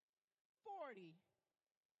 40,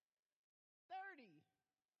 30,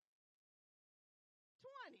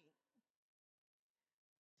 20.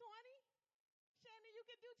 20? Shannon, you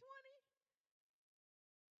can do 20?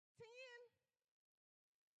 10?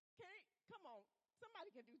 Come on, somebody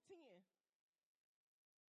can do 10.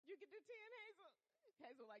 You can do 10, Hazel?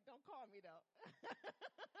 Hazel, like, don't call me, though.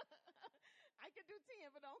 I can do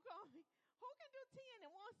 10, but don't call me. Who can do 10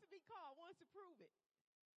 and wants to be called, wants to prove it?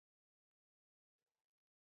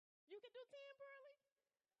 You can do 10, Pearlie?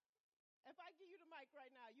 If I give you the mic right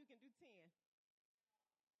now, you can do 10.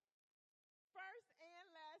 First and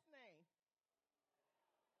last name.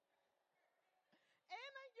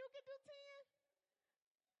 Anna, you can do 10?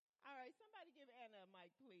 All right, somebody give Anna a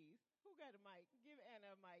mic, please. Who got a mic? Give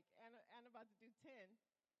Anna a mic. Anna about to do 10.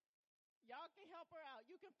 Y'all can help her out.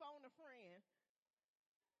 You can phone a friend.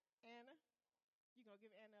 Anna, you gonna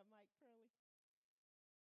give Anna a mic, Pearlie?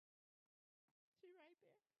 She right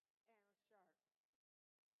there. Anna Sharp.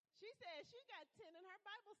 She said she got 10 in her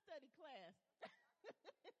Bible study class.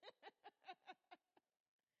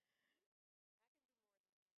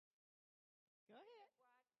 Go ahead.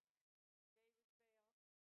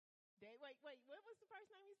 Wait. What was the first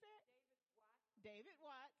name you said? David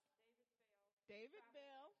Watts. David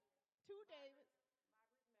Bell. Two Davids.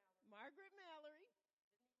 Margaret Mallory.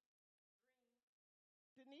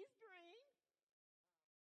 Denise Green.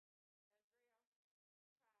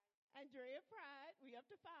 Andrea Pride. We up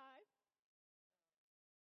to 5.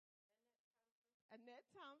 Annette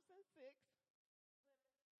Thompson, 6.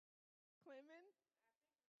 Clemens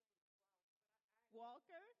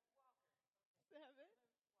Walker, 7.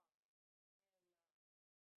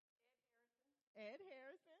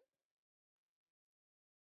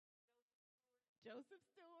 Joseph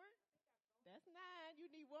Stewart. That's 9.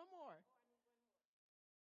 You need one more.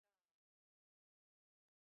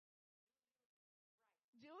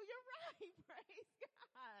 Julia Wright. Praise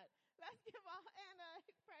God. Let's give Anna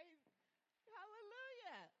praise.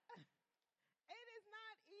 Hallelujah. It is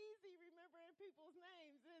not easy remembering people's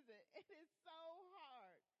names, is it? It is so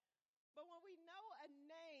hard. But when we know a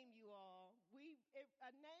name, you all,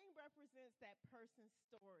 a name represents that person's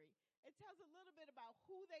story. It tells a little bit about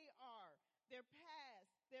who they are, their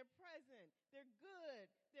past, their present, their good,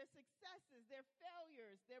 their successes, their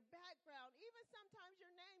failures, their background. Even sometimes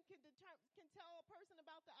your name can tell a person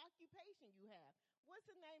about the occupation you have. What's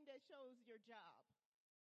a name that shows your job?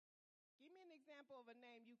 Give me an example of a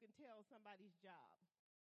name you can tell somebody's job.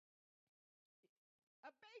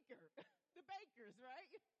 A baker. The bakers,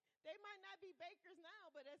 right? They might not be bakers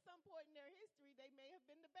now, but at some point in their history, they may have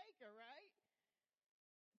been the baker, right?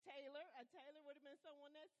 A tailor would have been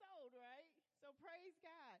someone that sewed, right? So praise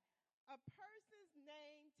God. A person's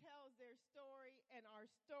name tells their story, and our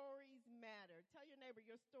stories matter. Tell your neighbor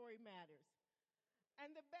your story matters.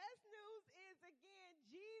 And the best news is, again,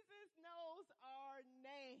 Jesus knows our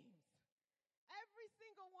names. Every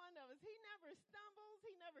single one of us. He never stumbles.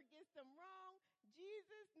 He never gets them wrong.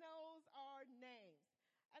 Jesus knows our names.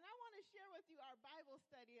 And I want to share with you our Bible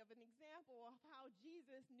study of an example of how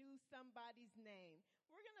Jesus knew somebody's name.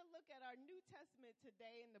 We're going to look at our New Testament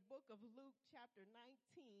today in the book of Luke chapter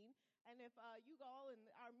 19. And if you all and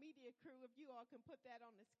our media crew, if you all can put that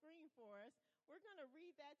on the screen for us, we're going to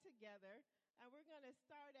read that together. And we're going to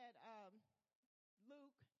start at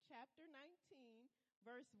Luke chapter 19,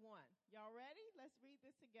 verse 1. Y'all ready? Let's read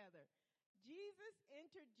this together. Jesus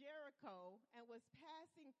entered Jericho and was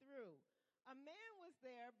passing through. A man was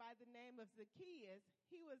there by the name of Zacchaeus.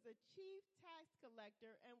 He was a chief tax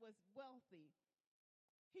collector and was wealthy.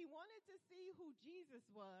 He wanted to see who Jesus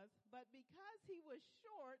was, but because he was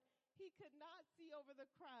short, he could not see over the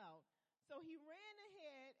crowd. So he ran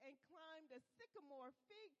ahead and climbed a sycamore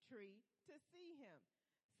fig tree to see him,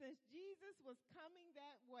 since Jesus was coming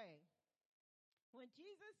that way. When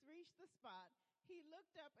Jesus reached the spot, he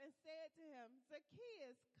looked up and said to him,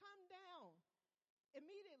 "Zacchaeus, come down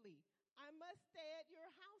immediately. I must stay at your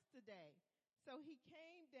house today." So he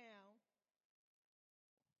came down.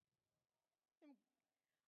 And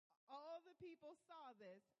all the people saw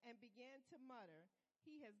this and began to mutter,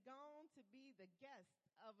 "He has gone to be the guest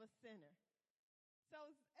of a sinner." So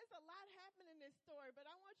it's a lot happening in this story, but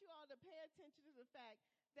I want you all to pay attention to the fact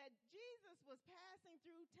that Jesus was passing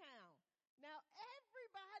through town. Now,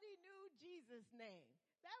 everybody knew Jesus' name.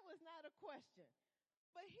 That was not a question.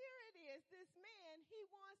 But here it is, this man, he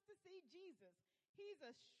wants to see Jesus. He's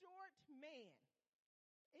a short man.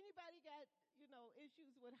 Anybody got,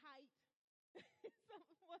 issues with height?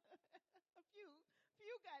 A few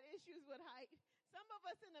got issues with height. Some of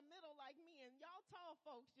us in the middle like me, and y'all tall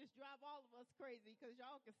folks just drive all of us crazy because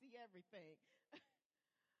y'all can see everything.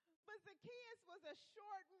 But Zacchaeus was a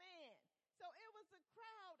short man. So it was a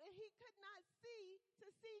crowd, and he could not see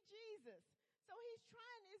to see Jesus. So he's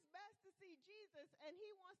trying his best to see Jesus, and he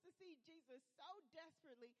wants to see Jesus so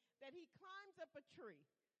desperately that he climbs up a tree.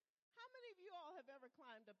 How many of you all have ever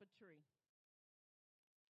climbed up a tree?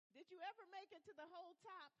 Did you ever make it to the whole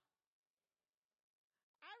top?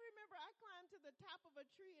 I remember I climbed to the top of a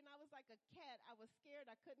tree, and I was like a cat. I was scared.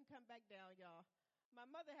 I couldn't come back down, y'all. My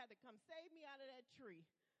mother had to come save me out of that tree.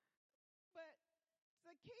 But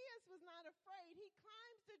Zacchaeus was not afraid. He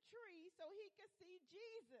climbs the tree so he could see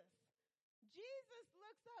Jesus. Jesus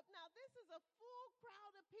looks up. Now, this is a full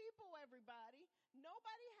crowd of people, everybody.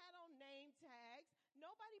 Nobody had on name tags.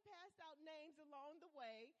 Nobody passed out names along the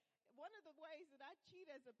way. One of the ways that I cheat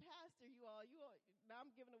as a pastor, now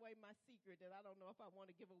I'm giving away my secret that I don't know if I want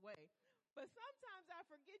to give away. But sometimes I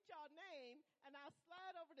forget y'all name, and I'll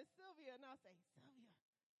slide over to Sylvia, and I'll say, "Sylvia,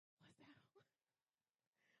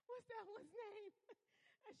 what's that one's name?"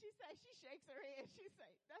 And she shakes her head. She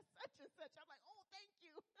say, "That's such and such." I'm like, "Oh, thank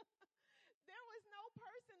you." There was no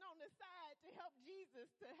person on the side to help Jesus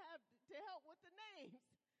to help with the names.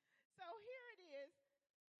 So here it is.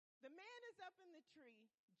 The man is up in the tree.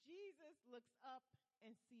 Jesus looks up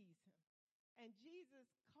and sees him. And Jesus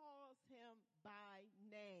calls him by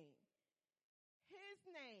name. His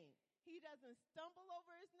name. He doesn't stumble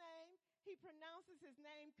over his name. He pronounces his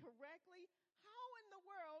name correctly. How in the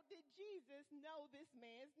world did Jesus know this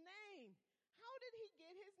man's name? How did he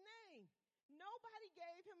get his name? Nobody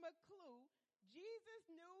gave him a clue. Jesus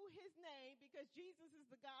knew his name because Jesus is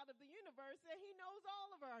the God of the universe and he knows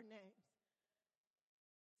all of our names.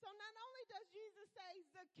 So not only does Jesus say,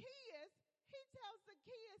 "Zacchaeus," he tells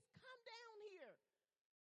Zacchaeus, "Come down here."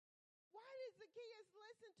 Why did Zacchaeus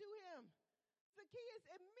listen to him? Zacchaeus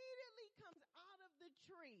immediately comes out of the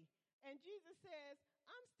tree, and Jesus says,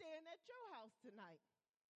 I'm staying at your house tonight.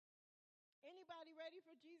 Anybody ready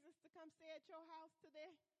for Jesus to come stay at your house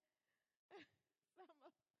today?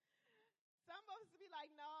 Some of us be like,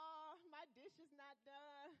 no, my dish is not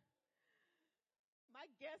done. My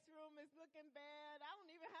guest room is looking bad. I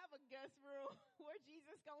don't even have a guest room where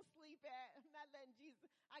Jesus gonna sleep at. I'm not letting Jesus.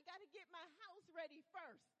 I got to get my house ready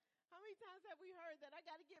first. How many times have we heard that? I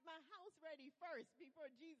got to get my house ready first before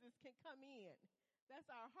Jesus can come in. That's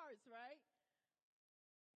our hearts, right?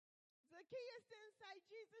 Zacchaeus didn't say,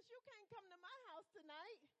 Jesus, you can't come to my house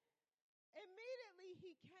tonight. Immediately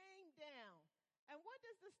he came down. And what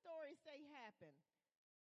does the story say happened?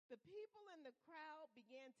 The people in the crowd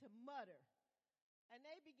began to mutter. And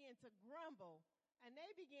they began to grumble, and they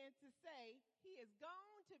began to say, he is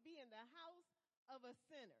gone to be in the house of a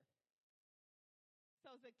sinner.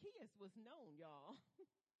 So Zacchaeus was known, y'all.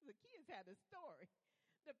 Zacchaeus had a story.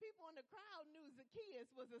 The people in the crowd knew Zacchaeus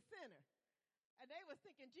was a sinner, and they was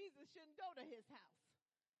thinking Jesus shouldn't go to his house.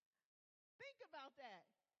 Think about that.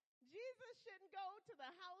 Jesus shouldn't go to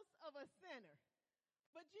the house of a sinner,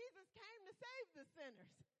 but Jesus came to save the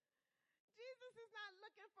sinners. Jesus is not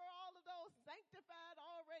looking for all of those sanctified,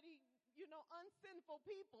 already, unsinful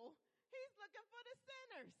people. He's looking for the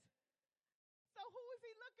sinners. So who is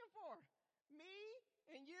he looking for? Me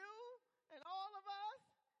and you and all of us?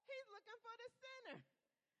 He's looking for the sinner.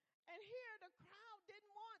 And here the crowd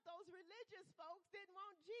didn't want, those religious folks didn't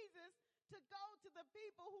want Jesus to go to the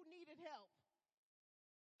people who needed help.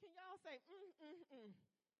 Can y'all say,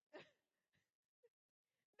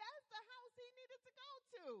 That's the house he needed to go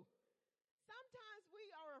to. Sometimes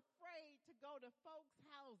we are afraid to go to folks'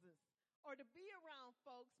 houses or to be around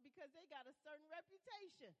folks because they got a certain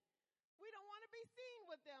reputation. We don't want to be seen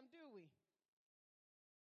with them, do we?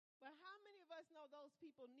 But how many of us know those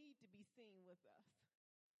people need to be seen with us?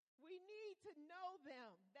 We need to know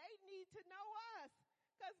them. They need to know us.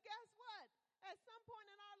 Because guess what? At some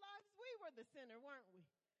point in our lives, we were the sinner, weren't we?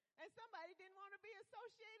 And somebody didn't want to be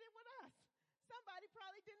associated with us. Somebody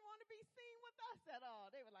probably didn't want to be seen with us at all.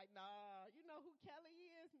 They were like, nah, you know who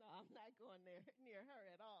Kelly is? No, I'm not going there near her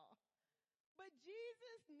at all. But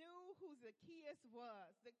Jesus knew who Zacchaeus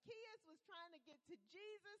was. Zacchaeus was trying to get to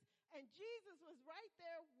Jesus, and Jesus was right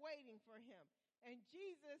there waiting for him. And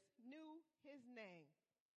Jesus knew his name.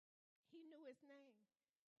 He knew his name.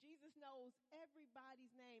 Jesus knows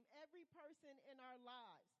everybody's name, every person in our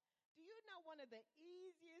lives. Do you know one of the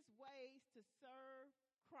easiest ways to serve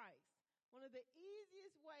Christ? One of the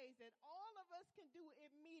easiest ways that all of us can do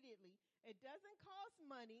immediately. It doesn't cost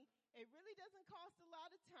money. It really doesn't cost a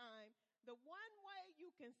lot of time. The one way you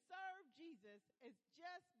can serve Jesus is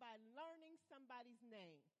just by learning somebody's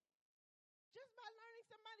name. Just by learning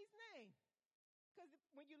somebody's name. Because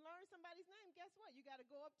when you learn somebody's name, guess what? You got to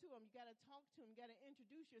go up to them. You got to talk to them. You got to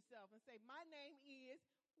introduce yourself and say, my name is,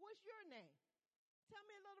 what's your name? Tell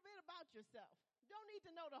me a little bit about yourself. Don't need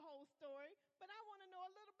to know the whole story, but I want to know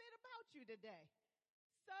a little bit about you today.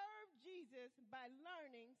 Serve Jesus by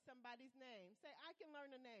learning somebody's name. Say, I can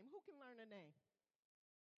learn a name. Who can learn a name?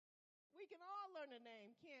 We can all learn a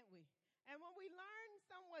name, can't we? And when we learn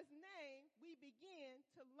someone's name, we begin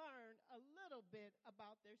to learn a little bit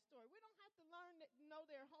about their story. We don't have to know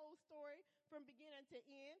their whole story from beginning to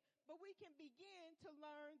end, but we can begin to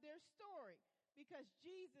learn their story because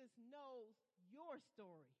Jesus knows your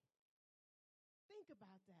story. Think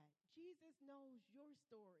about that. Jesus knows your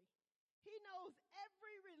story. He knows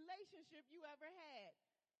every relationship you ever had.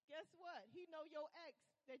 Guess what? He know your ex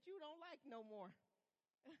that you don't like no more.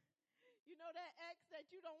 You know that ex that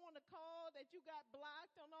you don't want to call, that you got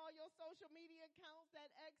blocked on all your social media accounts,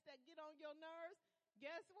 that ex that get on your nerves?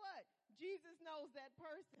 Guess what? Jesus knows that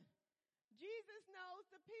person. Jesus knows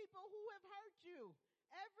the people who have hurt you.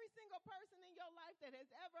 Every single person in your life that has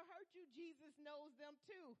ever hurt you, Jesus knows them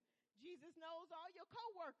too. Jesus knows all your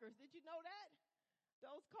coworkers. Did you know that?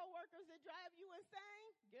 Those coworkers that drive you insane,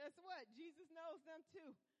 guess what? Jesus knows them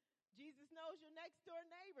too. Jesus knows your next door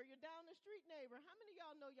neighbor, your down the street neighbor. How many of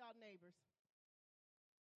y'all know y'all neighbors?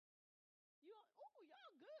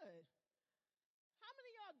 Y'all good. How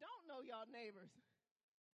many of y'all don't know y'all neighbors?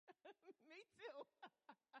 Me too.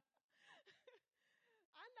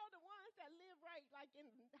 I know the ones that live right like in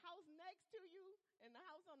the house next to you, and the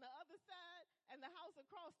house on the other side, and the house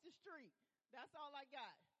across the street. That's all I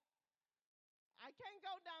got. I can't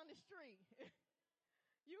go down the street.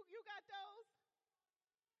 You got those?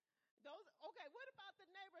 Okay, what about the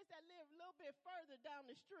neighbors that live a little bit further down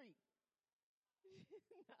the street?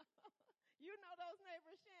 No. You know those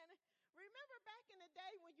neighbors, Shannon? Remember back in the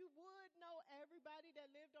day when you would know everybody that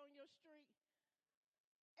lived on your street?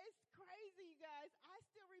 It's crazy, you guys. I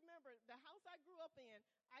still remember the house I grew up in.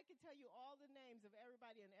 I can tell you all the names of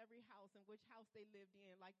everybody in every house and which house they lived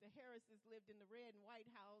in. Like the Harrises lived in the red and white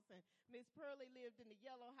house, and Miss Pearlie lived in the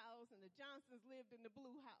yellow house, and the Johnsons lived in the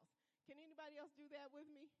blue house. Can anybody else do that with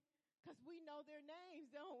me? Because we know their names,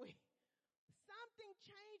 don't we? Something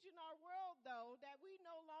changed in our world, though, that we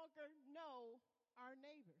no longer know our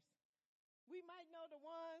neighbors. We might know the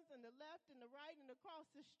ones on the left and the right and across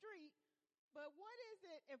the street, but what is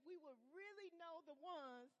it if we would really know the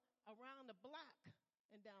ones around the block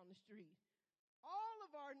and down the street? All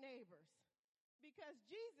of our neighbors, because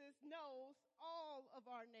Jesus knows all of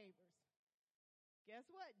our neighbors.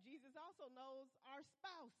 Guess what? Jesus also knows our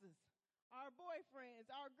spouses, our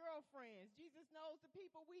boyfriends, our girlfriends. Jesus knows the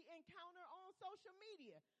people we encounter on social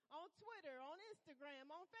media, on Twitter, on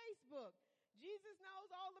Instagram, on Facebook. Jesus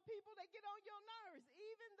knows all the people that get on your nerves,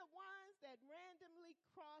 even the ones that randomly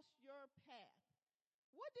cross your path.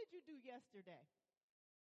 What did you do yesterday?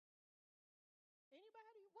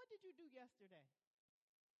 Anybody? What did you do yesterday?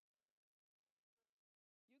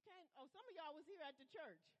 You can't. Oh, some of y'all was here at the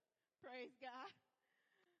church. Praise God.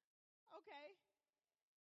 Okay.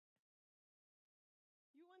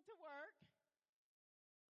 You went to work.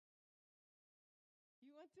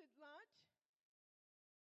 You went to lunch.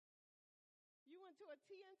 You went to a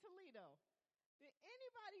tea in Toledo. Did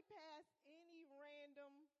anybody pass any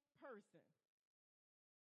random person?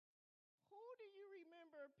 Who do you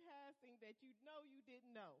remember passing that you know you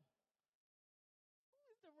didn't know? Who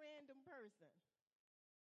is the random person?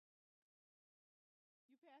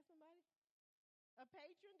 You passed somebody? A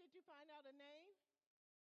patron? Did you find out a name?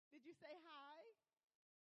 Did you say hi?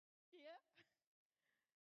 Yeah?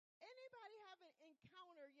 Anybody have an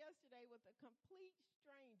encounter yesterday with a complete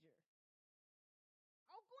stranger?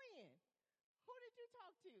 Oh, Gwen, who did you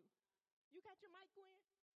talk to? You got your mic, Gwen?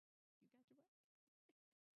 You got your mic?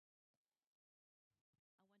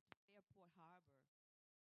 I went to Airport Harbor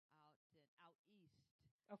out east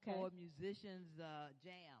Okay. for musicians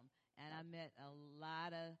jam, and I met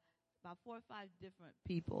about 4 or 5 different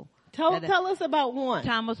people. Tell us about one.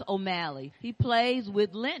 Thomas O'Malley. He plays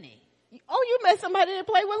with Lenny. Oh, you met somebody that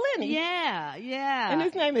played with Lenny. Yeah. And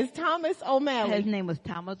his name is Thomas O'Malley. His name was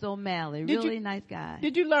Thomas O'Malley. Really nice guy.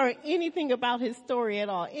 Did you learn anything about his story at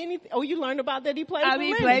all? Oh, you learned about that he played with Lenny.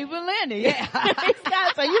 He played with Lenny, yeah. Praise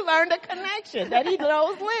God. So you learned a connection that he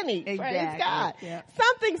knows Lenny. Exactly. Praise God. Yeah.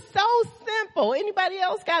 Something so simple. Anybody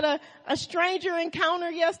else got a stranger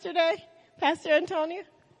encounter yesterday? Pastor Antonia?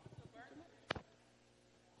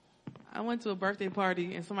 I went to a birthday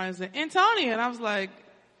party and somebody said, Antonia. And I was like,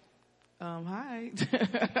 hi.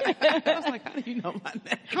 I was like, how do you know my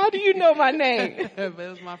name? How do you know my name? But it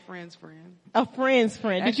was my friend's friend. A friend's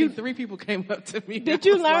friend. Actually, 3 people came up to me. Did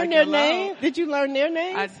you learn their name? Did you learn their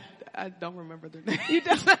names? I don't remember their names. You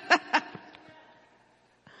don't?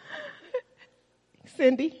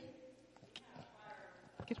 Cindy?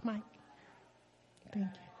 Get a mic. Thank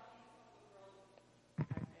you.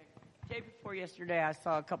 Day before yesterday, I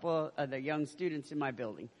saw a couple of the young students in my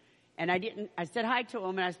building. And I said hi to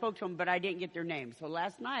them and I spoke to them, but I didn't get their names. So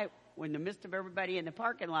last night, in the midst of everybody in the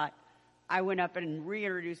parking lot, I went up and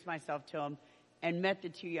reintroduced myself to them and met the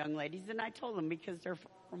 2 young ladies. And I told them, because they're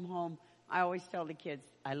from home, I always tell the kids,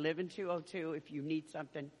 I live in 202. If you need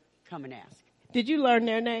something, come and ask. Did you learn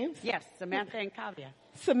their names? Yes, Samantha and Kavya.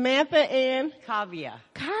 Samantha and? Kavya.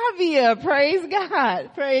 Kavya. Praise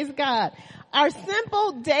God. Praise God. Our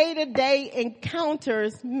simple day-to-day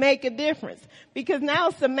encounters make a difference, because now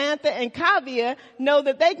Samantha and Kavya know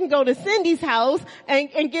that they can go to Cindy's house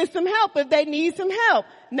and get some help if they need some help.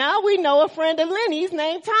 Now we know a friend of Lenny's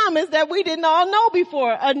named Thomas that we didn't all know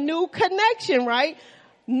before. A new connection, right?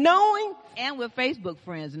 Knowing. And we're Facebook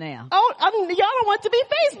friends now. Oh, y'all don't want to be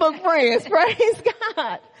Facebook friends. Praise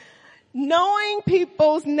God. Knowing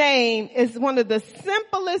people's name is one of the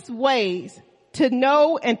simplest ways to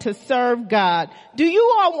know and to serve God. Who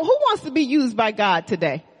wants to be used by God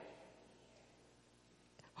today?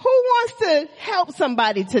 Who wants to help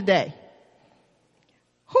somebody today?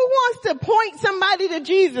 Who wants to point somebody to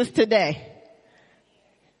Jesus today?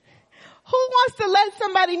 Who wants to let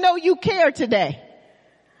somebody know you care today?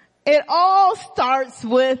 It all starts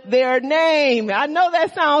with their name. I know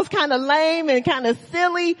that sounds kind of lame and kind of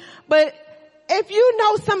silly, but if you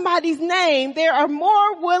know somebody's name, they are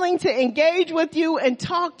more willing to engage with you and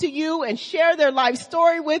talk to you and share their life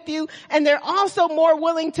story with you. And they're also more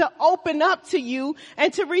willing to open up to you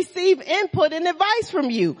and to receive input and advice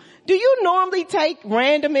from you. Do you normally take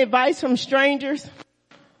random advice from strangers?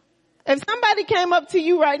 If somebody came up to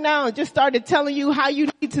you right now and just started telling you how you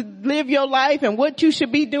need to live your life and what you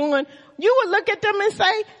should be doing, you would look at them and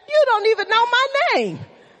say, you don't even know my name.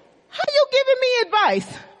 How you giving me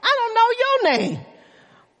advice? I don't know your name.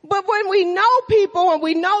 But when we know people and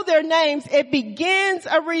we know their names, it begins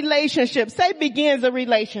a relationship. Say begins a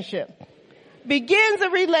relationship. Begins a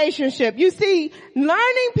relationship. You see,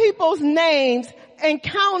 learning people's names,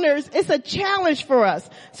 encounters, it's a challenge for us.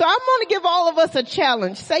 So I'm going to give all of us a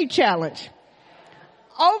challenge. Say challenge.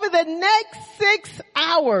 Over the next 6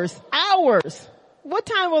 hours, what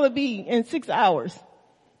time will it be in 6 hours?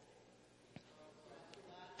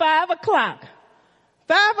 5 o'clock.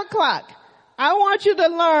 5 o'clock. I want you to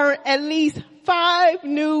learn at least 5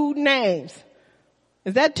 new names.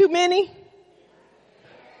 Is that too many?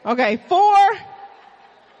 Okay, 4.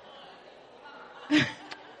 2.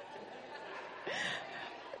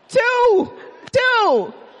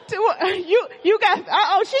 You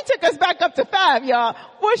got, she took us back up to 5, y'all.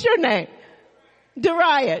 What's your name?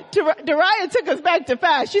 Dariah. Dariah took us back to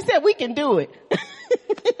 5. She said we can do it.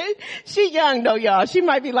 She young though, y'all. She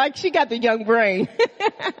might be like, she got the young brain.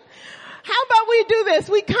 How about we do this?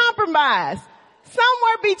 We compromise.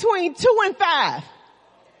 Somewhere between 2 and 5.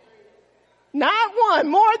 Not 1,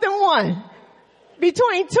 more than 1.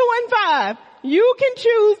 Between 2 and 5. You can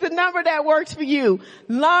choose the number that works for you.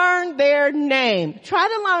 Learn their name. Try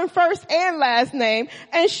to learn first and last name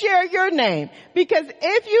and share your name. Because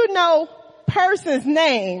if you know person's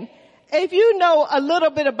name, if you know a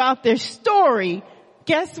little bit about their story,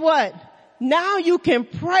 guess what? Now you can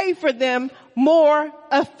pray for them more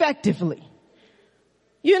effectively.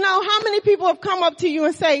 You know, how many people have come up to you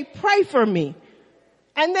and say, pray for me?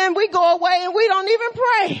 And then we go away and we don't even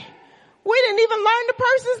pray. We didn't even learn the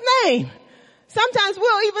person's name. Sometimes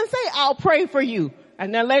we'll even say, I'll pray for you.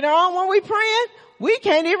 And then later on when we're praying, we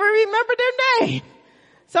can't even remember their name.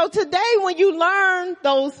 So today when you learn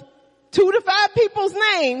those 2 to 5 people's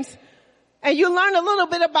names and you learn a little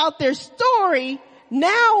bit about their story,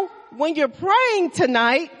 now when you're praying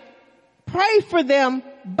tonight, pray for them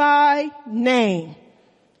by name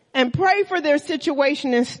and pray for their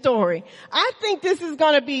situation and story. I think this is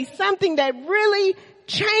going to be something that really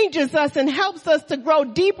changes us and helps us to grow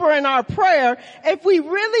deeper in our prayer if we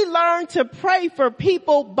really learn to pray for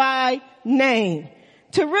people by name,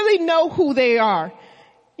 to really know who they are.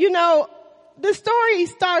 You know, the story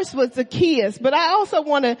starts with Zacchaeus, but I also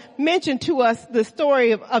want to mention to us the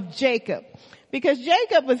story of Jacob. Because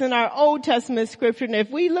Jacob was in our Old Testament scripture, and if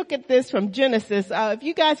we look at this from Genesis, if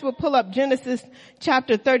you guys will pull up Genesis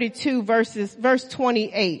chapter 32 verse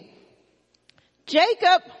 28.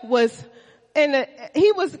 Jacob was in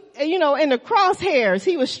the crosshairs.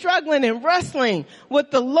 He was struggling and wrestling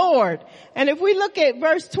with the Lord. And if we look at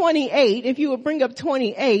verse 28, if you would bring up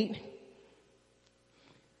 28,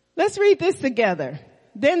 let's read this together.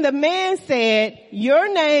 Then the man said,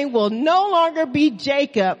 your name will no longer be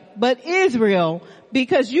Jacob, but Israel,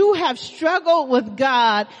 because you have struggled with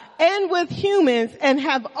God and with humans and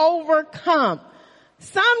have overcome.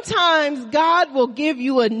 Sometimes God will give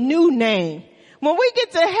you a new name. When we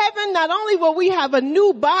get to heaven, not only will we have a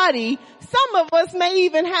new body, some of us may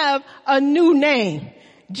even have a new name.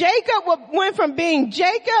 Jacob went from being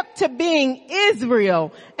Jacob to being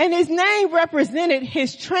Israel, and his name represented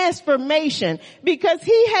his transformation because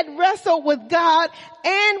he had wrestled with God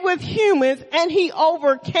and with humans and he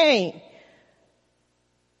overcame.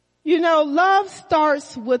 You know, love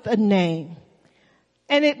starts with a name,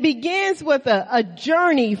 and it begins with a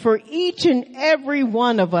journey for each and every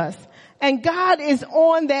one of us, and God is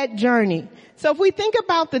on that journey. So if we think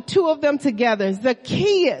about the 2 of them together,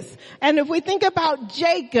 Zacchaeus, and if we think about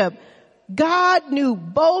Jacob, God knew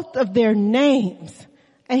both of their names,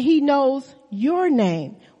 and he knows your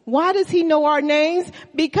name. Why does he know our names?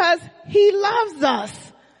 Because he loves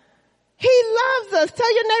us. He loves us.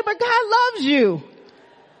 Tell your neighbor, God loves you.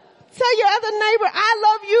 Tell your other neighbor, I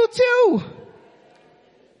love you too.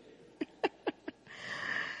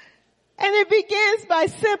 And it begins by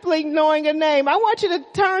simply knowing a name. I want you to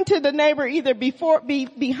turn to the neighbor either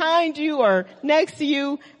behind you or next to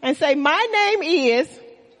you and say, my name is,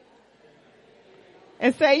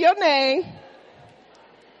 and say your name.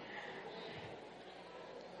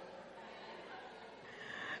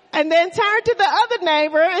 And then turn to the other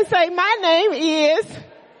neighbor and say, my name is.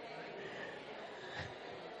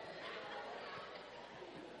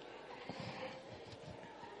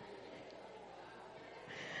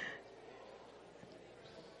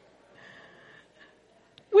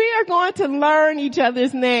 We are going to learn each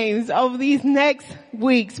other's names over these next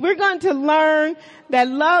weeks. We're going to learn that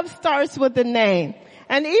love starts with a name.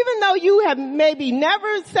 And even though you have maybe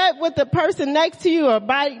never sat with the person next to you or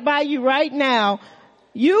by you right now,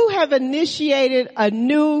 you have initiated a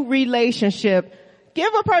new relationship.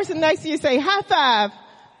 Give a person next to you, say high five.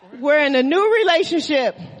 We're in a new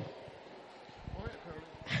relationship.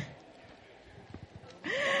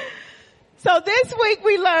 So this week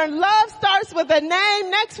we learned love starts with a name.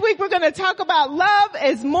 Next week we're going to talk about love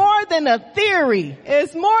is more than a theory.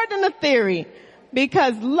 It's more than a theory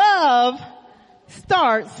because love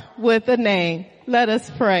starts with a name. Let us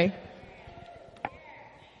pray.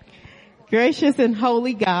 Gracious and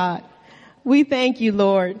holy God, we thank you,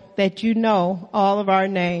 Lord, that you know all of our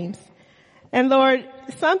names. And Lord,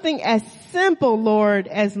 something as simple, Lord,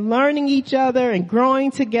 as learning each other and growing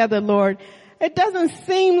together, Lord, it doesn't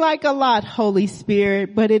seem like a lot, Holy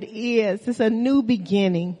Spirit, but it is. It's a new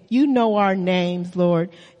beginning. You know our names,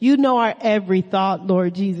 Lord. You know our every thought,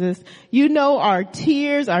 Lord Jesus. You know our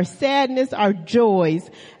tears, our sadness, our joys.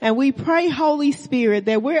 And we pray, Holy Spirit,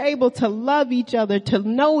 that we're able to love each other, to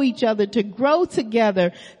know each other, to grow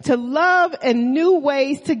together, to love in new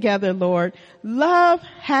ways together, Lord. Love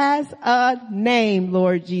has a name,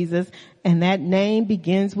 Lord Jesus. And that name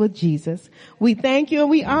begins with Jesus. We thank you and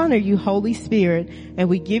we honor you, Holy Spirit. And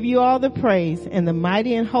we give you all the praise. In the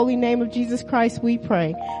mighty and holy name of Jesus Christ we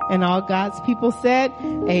pray. And all God's people said,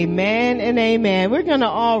 amen and amen. We're going to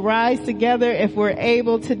all rise together if we're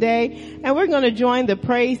able today. And we're going to join the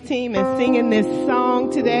praise team in singing this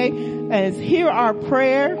song today. As hear our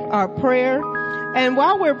prayer. And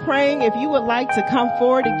while we're praying, if you would like to come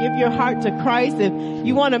forward and give your heart to Christ, if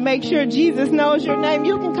you want to make sure Jesus knows your name,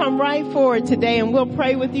 you can come right forward today and we'll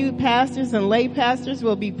pray with you. Pastors and lay pastors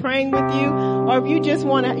will be praying with you. Or if you just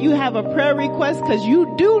you have a prayer request because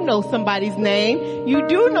you do know somebody's name, you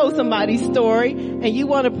do know somebody's story, and you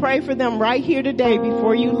want to pray for them right here today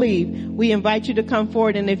before you leave, we invite you to come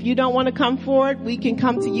forward. And if you don't want to come forward, we can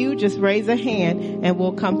come to you. Just raise a hand and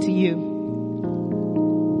we'll come to you.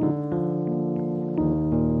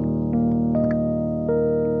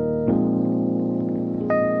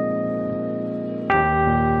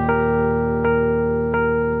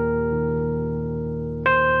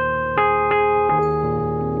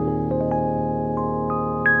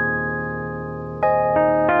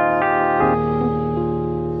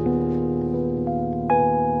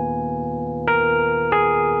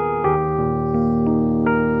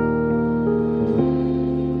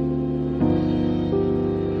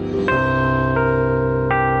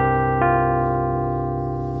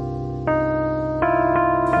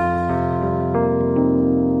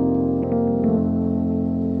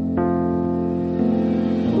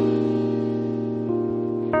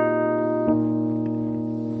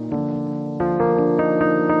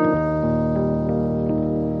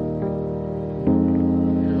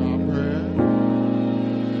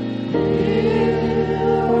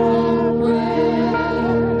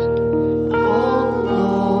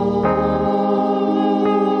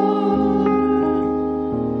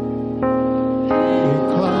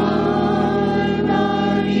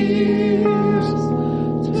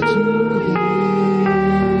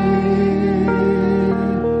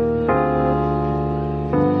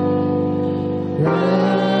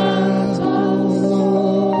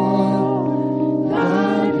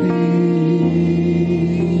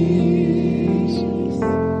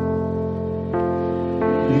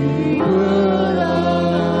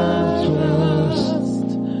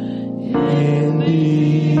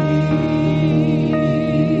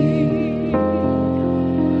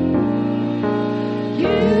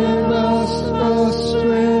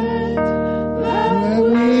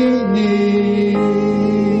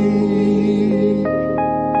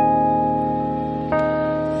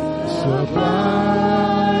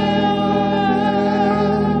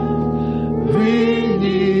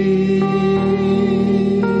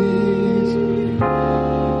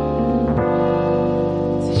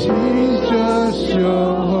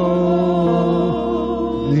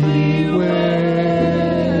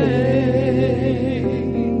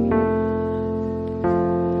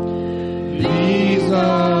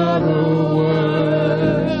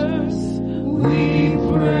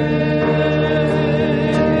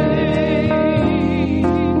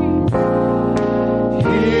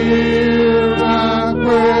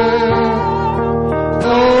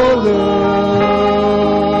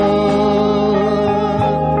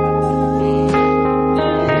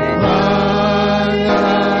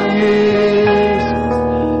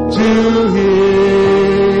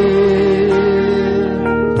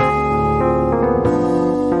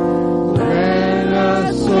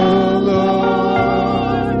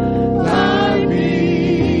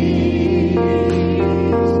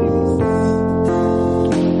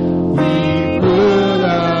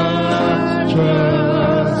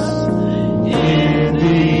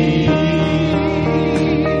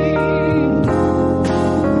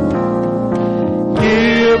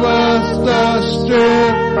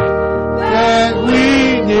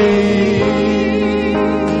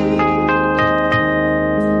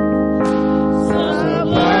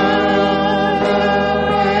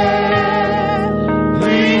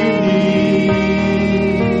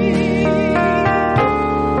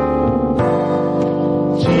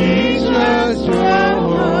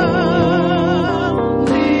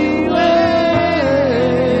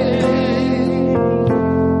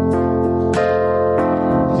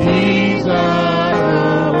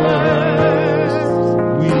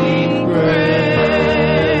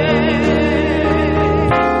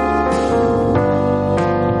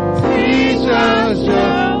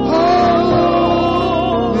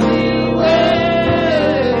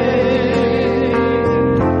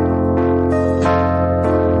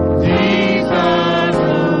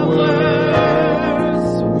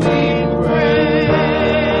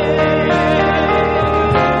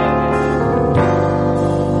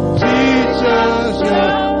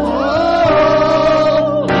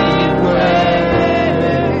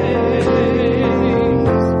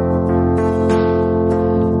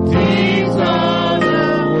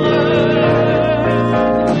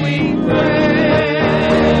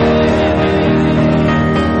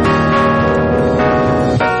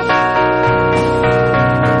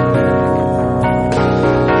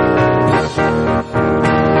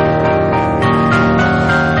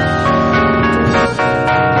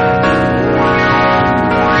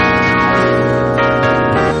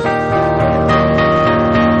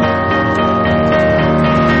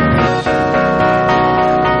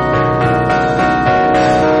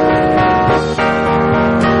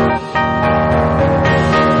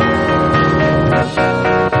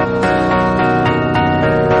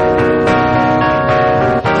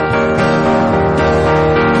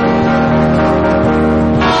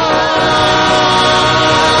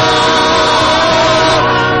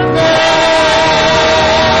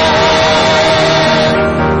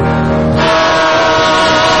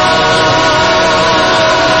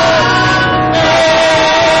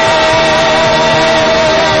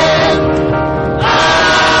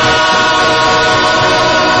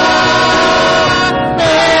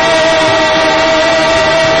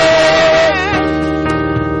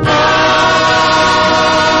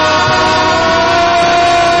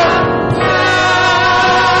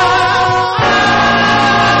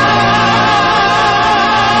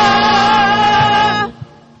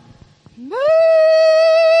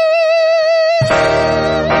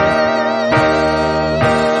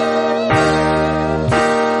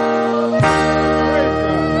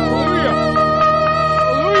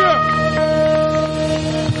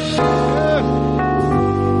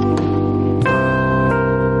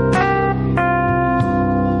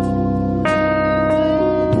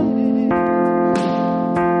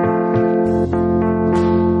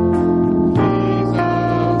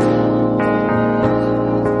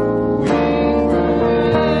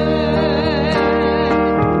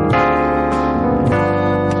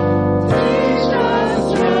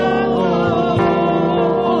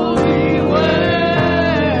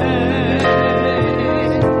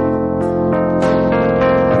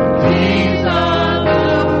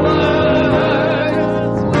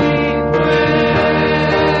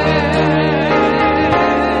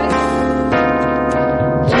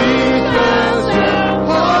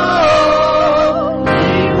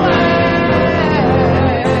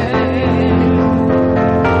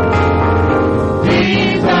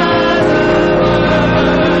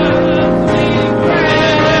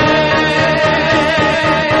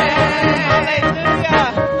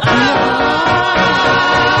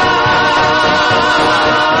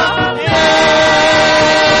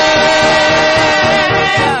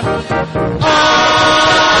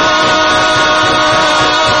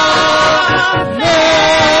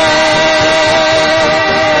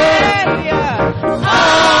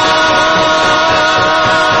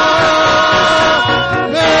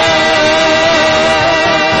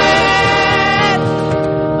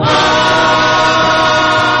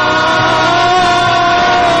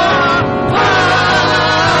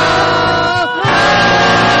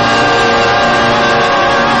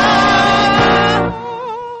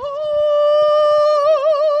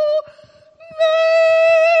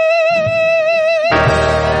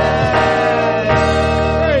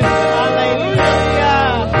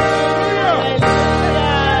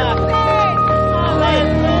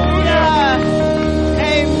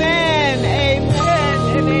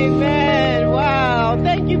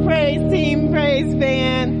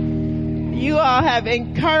 all have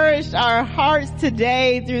encouraged our hearts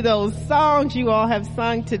today through those songs you all have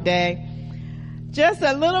sung today. Just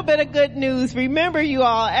a little bit of good news. Remember, you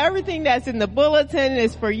all, everything that's in the bulletin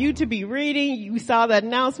is for you to be reading. You saw the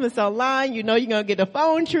announcements online. You know you're going to get a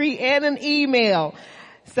phone tree and an email.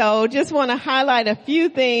 So just want to highlight a few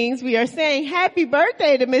things. We are saying happy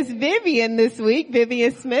birthday to Miss Vivian this week.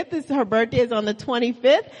 Vivian Smith, her birthday is on the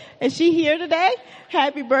 25th. Is she here today?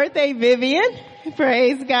 Happy birthday, Vivian.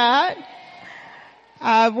 Praise God.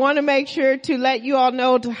 I want to make sure to let you all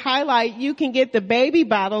know, to highlight, you can get the baby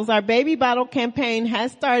bottles. Our baby bottle campaign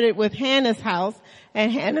has started with Hannah's House. And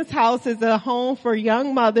Hannah's House is a home for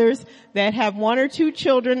young mothers that have 1 or 2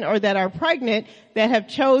 children or that are pregnant that have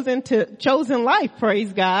chosen life,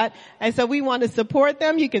 praise God. And so we want to support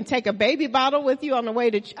them. You can take a baby bottle with you on the way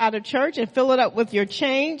out of church and fill it up with your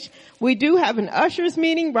change. We do have an ushers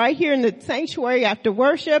meeting right here in the sanctuary after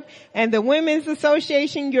worship, and the Women's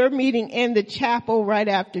Association, you're meeting in the chapel right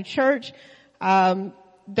after church.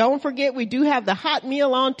 Don't forget, we do have the hot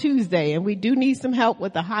meal on Tuesday, and we do need some help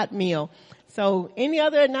with the hot meal. So any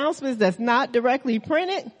other announcements that's not directly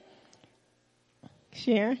printed?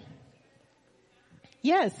 Sharon?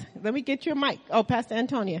 Yes, let me get your mic. Oh, Pastor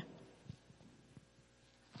Antonia.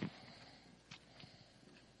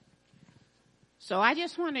 So I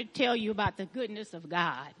just want to tell you about the goodness of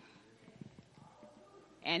God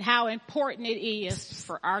and how important it is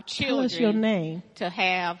for our children. Tell us your name. To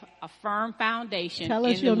have a firm foundation in the Lord.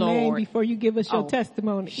 Tell us your name before you give us your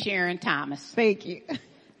testimony. Sharon Thomas. Thank you.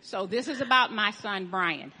 So this is about my son,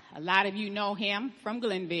 Brian. A lot of you know him from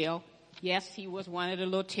Glenville. Yes, he was one of the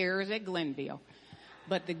little terrors at Glenville.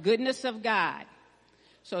 But the goodness of God.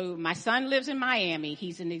 So my son lives in Miami.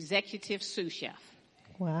 He's an executive sous chef.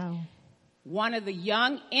 Wow. One of the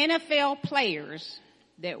young NFL players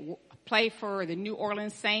that play for the New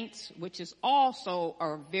Orleans Saints, which is also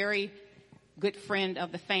a very good friend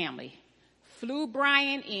of the family, flew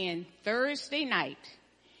Brian in Thursday night.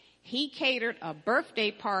 He catered a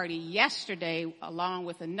birthday party yesterday along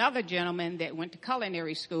with another gentleman that went to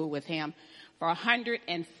culinary school with him for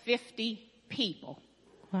 150 people.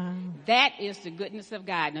 Wow. That is the goodness of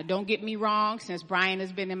God. Now, don't get me wrong. Since Brian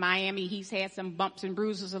has been in Miami, he's had some bumps and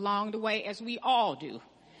bruises along the way, as we all do.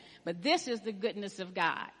 But this is the goodness of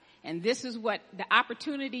God. And this is what the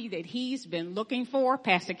opportunity that he's been looking for.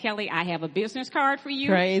 Pastor Kelly, I have a business card for you.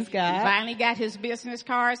 Praise God. He finally got his business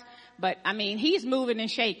cards. But, I mean, he's moving and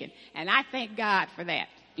shaking. And I thank God for that.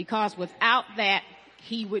 Because without that,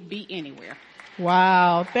 he would be anywhere.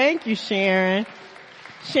 Wow. Thank you, Sharon.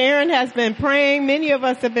 Sharon has been praying. Many of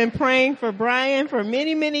us have been praying for Brian for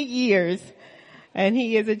many, many years. And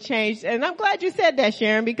he is a change. And I'm glad you said that,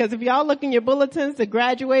 Sharon, because if y'all look in your bulletins, the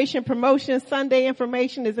graduation, promotion, Sunday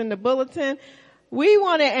information is in the bulletin. We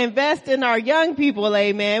want to invest in our young people,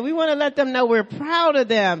 amen. We want to let them know we're proud of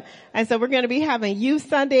them. And so we're going to be having Youth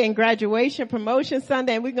Sunday and Graduation Promotion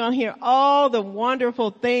Sunday, and we're going to hear all the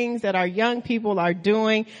wonderful things that our young people are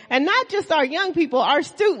doing. And not just our young people, our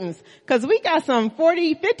students, because we got some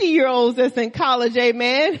 40, 50-year-olds that's in college,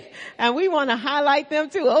 amen. And we want to highlight them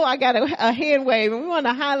too. Oh, I got a hand wave, and we want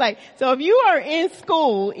to highlight. So if you are in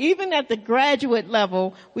school, even at the graduate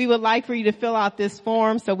level, we would like for you to fill out this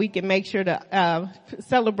form so we can make sure to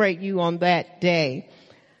celebrate you on that day.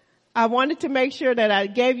 I wanted to make sure that I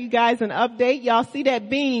gave you guys an update. Y'all see that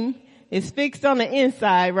beam is fixed on the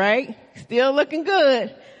inside, right? Still looking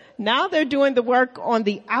good. Now they're doing the work on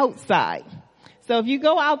the outside. So if you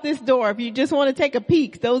go out this door, if you just want to take a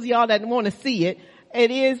peek, those of y'all that want to see it, it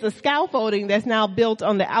is a scaffolding that's now built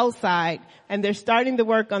on the outside, and they're starting the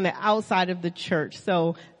work on the outside of the church.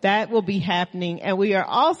 So that will be happening. And we are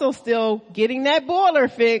also still getting that boiler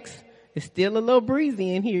fixed. It's still a little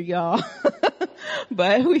breezy in here, y'all.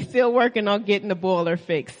 But we're still working on getting the boiler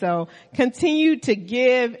fixed. So continue to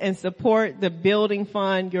give and support the building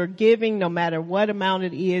fund. Your giving, no matter what amount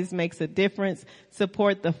it is, makes a difference.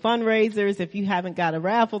 Support the fundraisers. If you haven't got a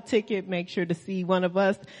raffle ticket, make sure to see one of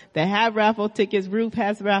us that have raffle tickets. Ruth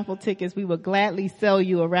has raffle tickets. We will gladly sell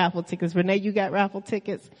you a raffle ticket. Renee, you got raffle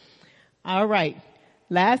tickets? All right.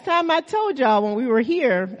 Last time I told y'all when we were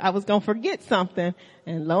here, I was going to forget something.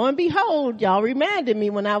 And lo and behold, y'all reminded me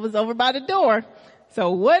when I was over by the door.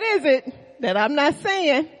 So what is it that I'm not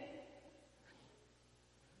saying?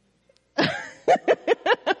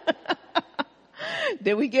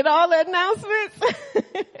 Did we get all the announcements?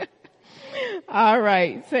 All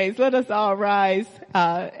right, saints, let us all rise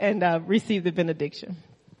and receive the benediction.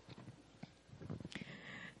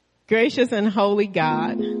 Gracious and holy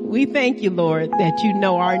God, we thank you, Lord, that you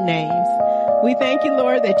know our names. We thank you,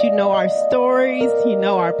 Lord, that you know our stories, you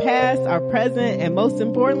know our past, our present, and most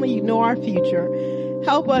importantly, you know our future.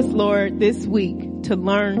 Help us, Lord, this week to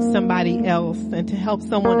learn somebody else and to help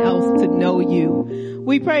someone else to know you.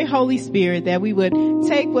 We pray, Holy Spirit, that we would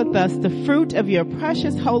take with us the fruit of your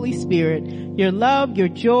precious Holy Spirit, your love, your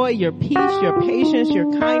joy, your peace, your patience,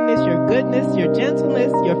 your kindness, your goodness, your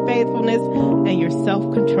gentleness, your faithfulness, and your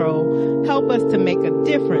self-control. Help us to make a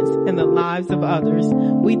difference in the lives of others.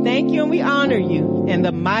 We thank you and we honor you. In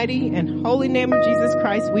the mighty and holy name of Jesus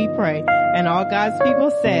Christ we pray. And all God's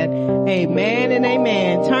people said, amen and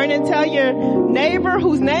amen. Turn and tell your neighbor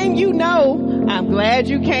whose name you know, I'm glad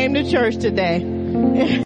you came to church today.